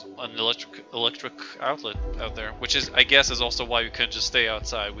 There was an electric outlet out there, which is, I guess, is also why we couldn't just stay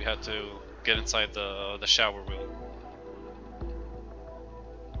outside. We had to get inside the shower room.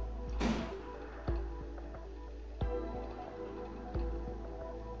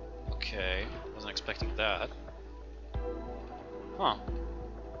 Okay, wasn't expecting that. Huh.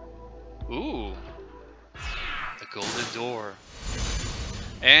 Ooh. The golden door.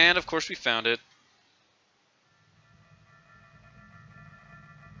 And of course we found it.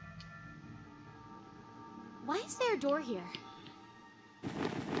 Why is there a door here?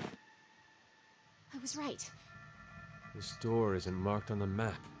 I was right. This door isn't marked on the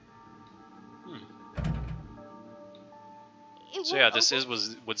map. It So yeah, this is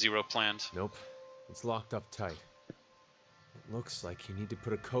what Zero planned. Nope. It's locked up tight. It looks like you need to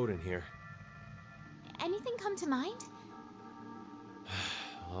put a code in here. Anything come to mind?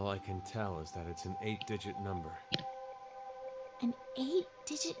 All I can tell is that it's an 8-digit number. An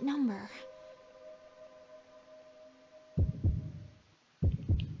 8-digit number.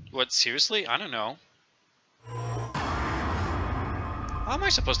 What, seriously? I don't know. How am I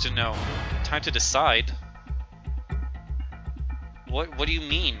supposed to know? Time to decide. What do you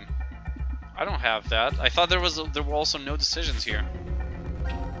mean? I don't have that. I thought there were also no decisions here.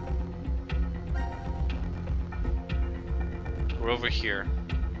 We're over here.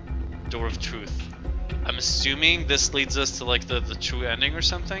 Door of Truth. I'm assuming this leads us to like the true ending or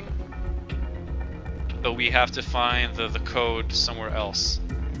something. But we have to find the code somewhere else.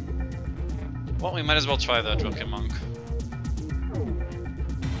 Well, we might as well try the Drunken Monk.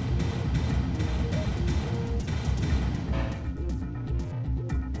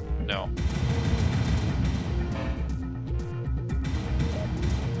 No.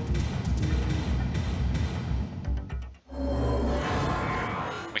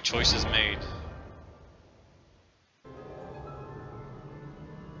 My choice is made.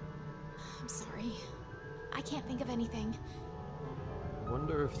 I'm sorry. I can't think of anything.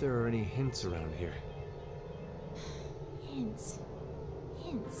 Wonder if there are any hints around here. Hints.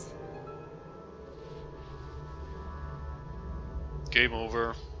 Hints. Game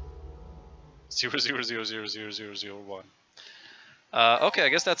over. 000000001. Okay, I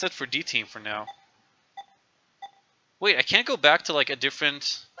guess that's it for D team for now. Wait, I can't go back to like a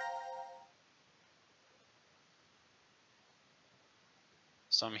different.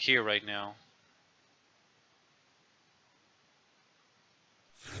 So I'm here right now.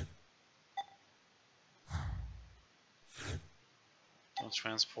 Don't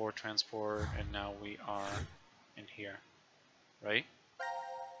transport, and now we are in here. Right?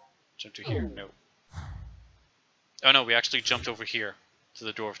 Jump to here? No. Oh no, we actually jumped over here to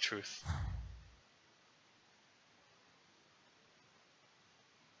the Door of Truth.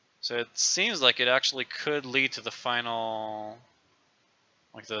 So it seems like it actually could lead to the final,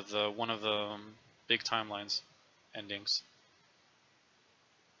 like the one of the big timelines endings.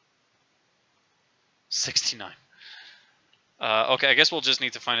 69. Okay, I guess we'll just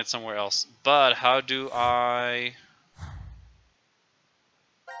need to find it somewhere else. But how do I...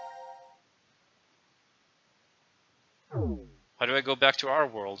 How do I go back to our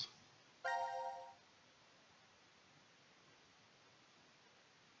world?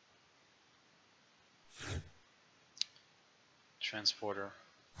 Transporter.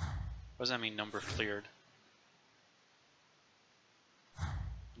 What does that mean, number cleared?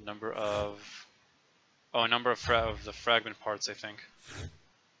 Number of... Oh, a number of the fragment parts, I think.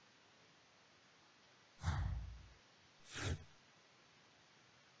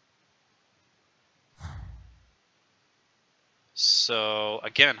 So,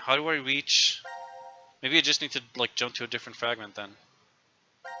 again, how do I reach... Maybe I just need to, like, jump to a different fragment then.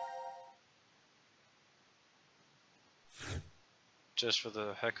 Just for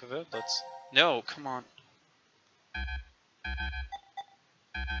the heck of it, let's... No, come on.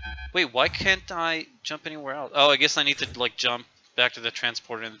 Wait, why can't I jump anywhere else? Oh, I guess I need to, like, jump back to the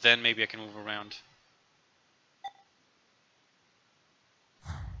transporter and then maybe I can move around.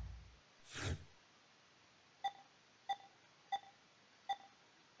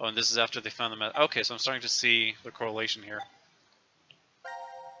 Oh, and this is after they found the map. Okay, so I'm starting to see the correlation here.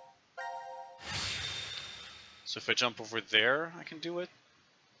 So if I jump over there, I can do it?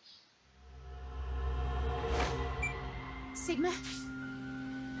 Sigma?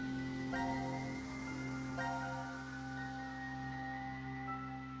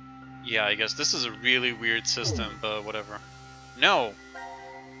 Yeah, I guess this is a really weird system, but whatever. No!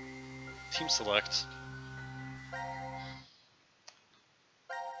 Team select.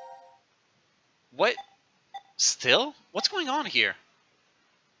 What? Still? What's going on here?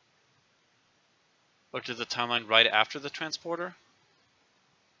 Or to the timeline right after the transporter?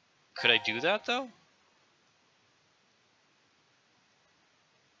 Could I do that, though?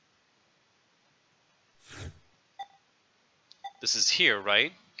 This is here,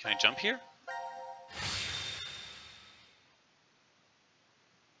 right? Can I jump here?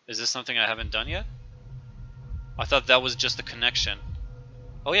 Is this something I haven't done yet? I thought that was just the connection.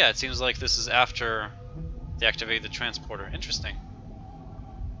 Oh yeah, it seems like this is after they activate the transporter. Interesting.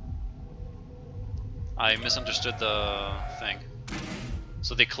 I misunderstood the thing.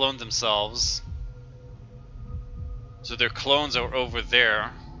 So they cloned themselves. So their clones are over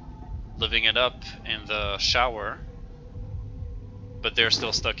there, living it up in the shower. But they're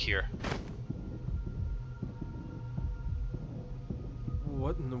still stuck here.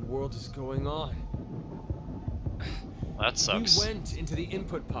 What in the world is going on? That sucks. We went into the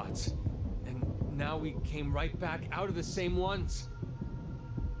input pods, and now we came right back out of the same ones.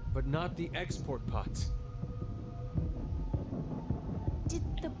 But not the export pods. Did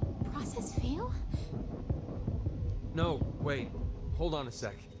the process fail? No, wait. Hold on a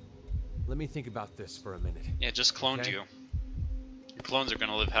sec. Let me think about this for a minute. Yeah, it just cloned Okay. you. Your clones are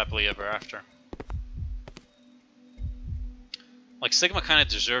gonna live happily ever after. Like, Sigma kinda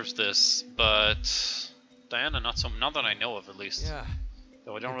deserves this, but Diana not so, not that I know of at least. Yeah.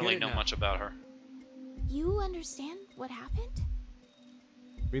 Though I don't I get really it know now. much about her. You understand what happened?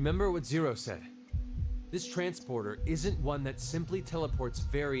 Remember what Zero said. This transporter isn't one that simply teleports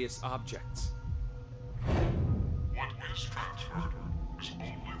various objects. What is transferred is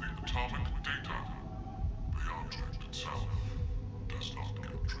only the atomic data. The object itself does not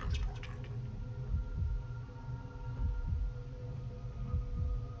get transported.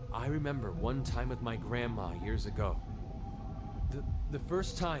 I remember one time with my grandma years ago. The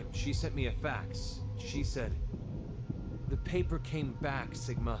first time she sent me a fax, she said, "The paper came back,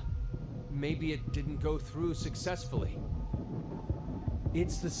 Sigma. Maybe it didn't go through successfully."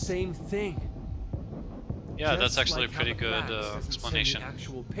 It's the same thing. Yeah, that's Just actually like a how pretty the good fax doesn't send the explanation.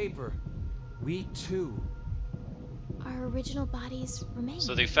 actual paper. We too. Our original bodies remain.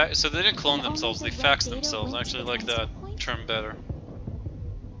 So they didn't clone And only themselves, the they red faxed data themselves. I went to actually the like that transfer point? term better.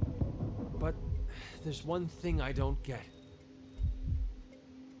 But there's one thing I don't get.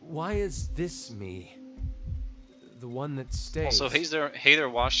 Why is this me? The one that stays. Also, hey there,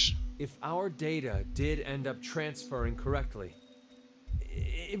 Wash. If our data did end up transferring correctly,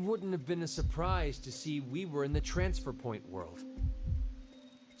 it wouldn't have been a surprise to see we were in the transfer point world.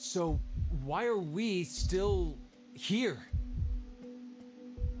 So why are we still here?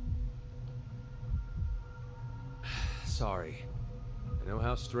 Sorry. I know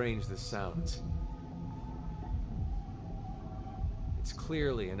how strange this sounds. It's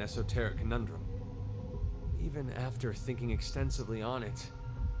clearly an esoteric conundrum. Even after thinking extensively on it,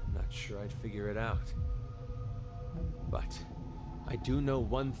 I'm not sure I'd figure it out. But I do know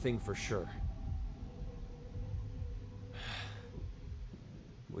one thing for sure.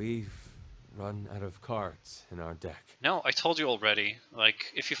 We've run out of cards in our deck. No, I told you already.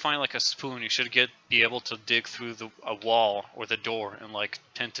 Like, if you find like a spoon, you should be able to dig through a wall or the door in like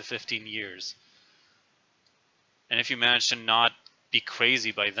 10 to 15 years. And if you manage to not be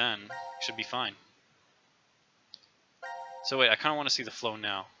crazy by then, you should be fine. So wait, I kind of want to see the flow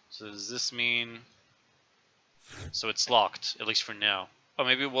now. So does this mean... So it's locked, at least for now. Oh,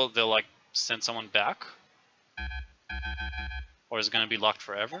 maybe they'll like send someone back? Or is it going to be locked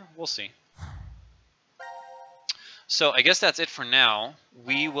forever? We'll see. So I guess that's it for now.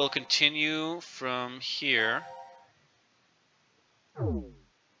 We will continue from here.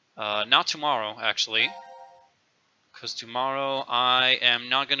 Not tomorrow, actually. Because tomorrow I am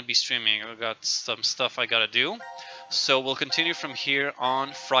not going to be streaming. I've got some stuff I got to do. So we'll continue from here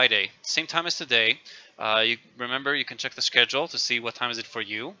on Friday. Same time as today. Remember, you can check the schedule to see what time is it for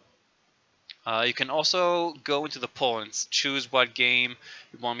you. You can also go into the poll and choose what game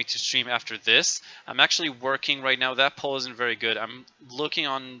you want me to stream after this. I'm actually working right now. That poll isn't very good. I'm looking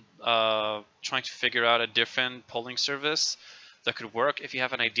on trying to figure out a different polling service that could work. If you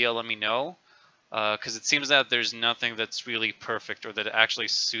have an idea, let me know. Because it seems that there's nothing that's really perfect or that actually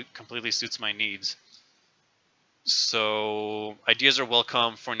completely suits my needs. So ideas are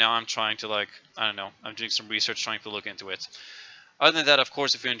welcome. For now, I'm trying to I don't know, I'm doing some research trying to look into it. Other than that, of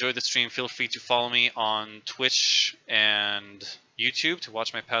course, if you enjoyed the stream, feel free to follow me on Twitch and YouTube to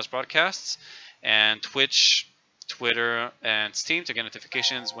watch my past broadcasts, and Twitch, Twitter, and Steam to get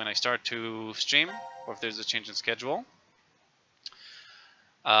notifications when I start to stream or if there's a change in schedule.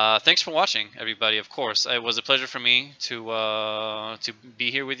 Thanks for watching, everybody. Of course, it was a pleasure for me to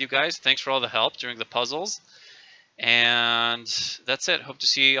be here with you guys. Thanks for all the help during the puzzles. And that's it. Hope to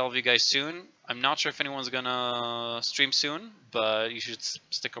see all of you guys soon. I'm not sure if anyone's gonna stream soon, but you should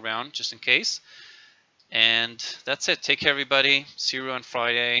stick around just in case. And that's it. Take care, everybody. See you on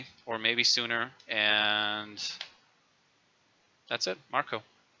Friday, or maybe sooner. And that's it. Marco.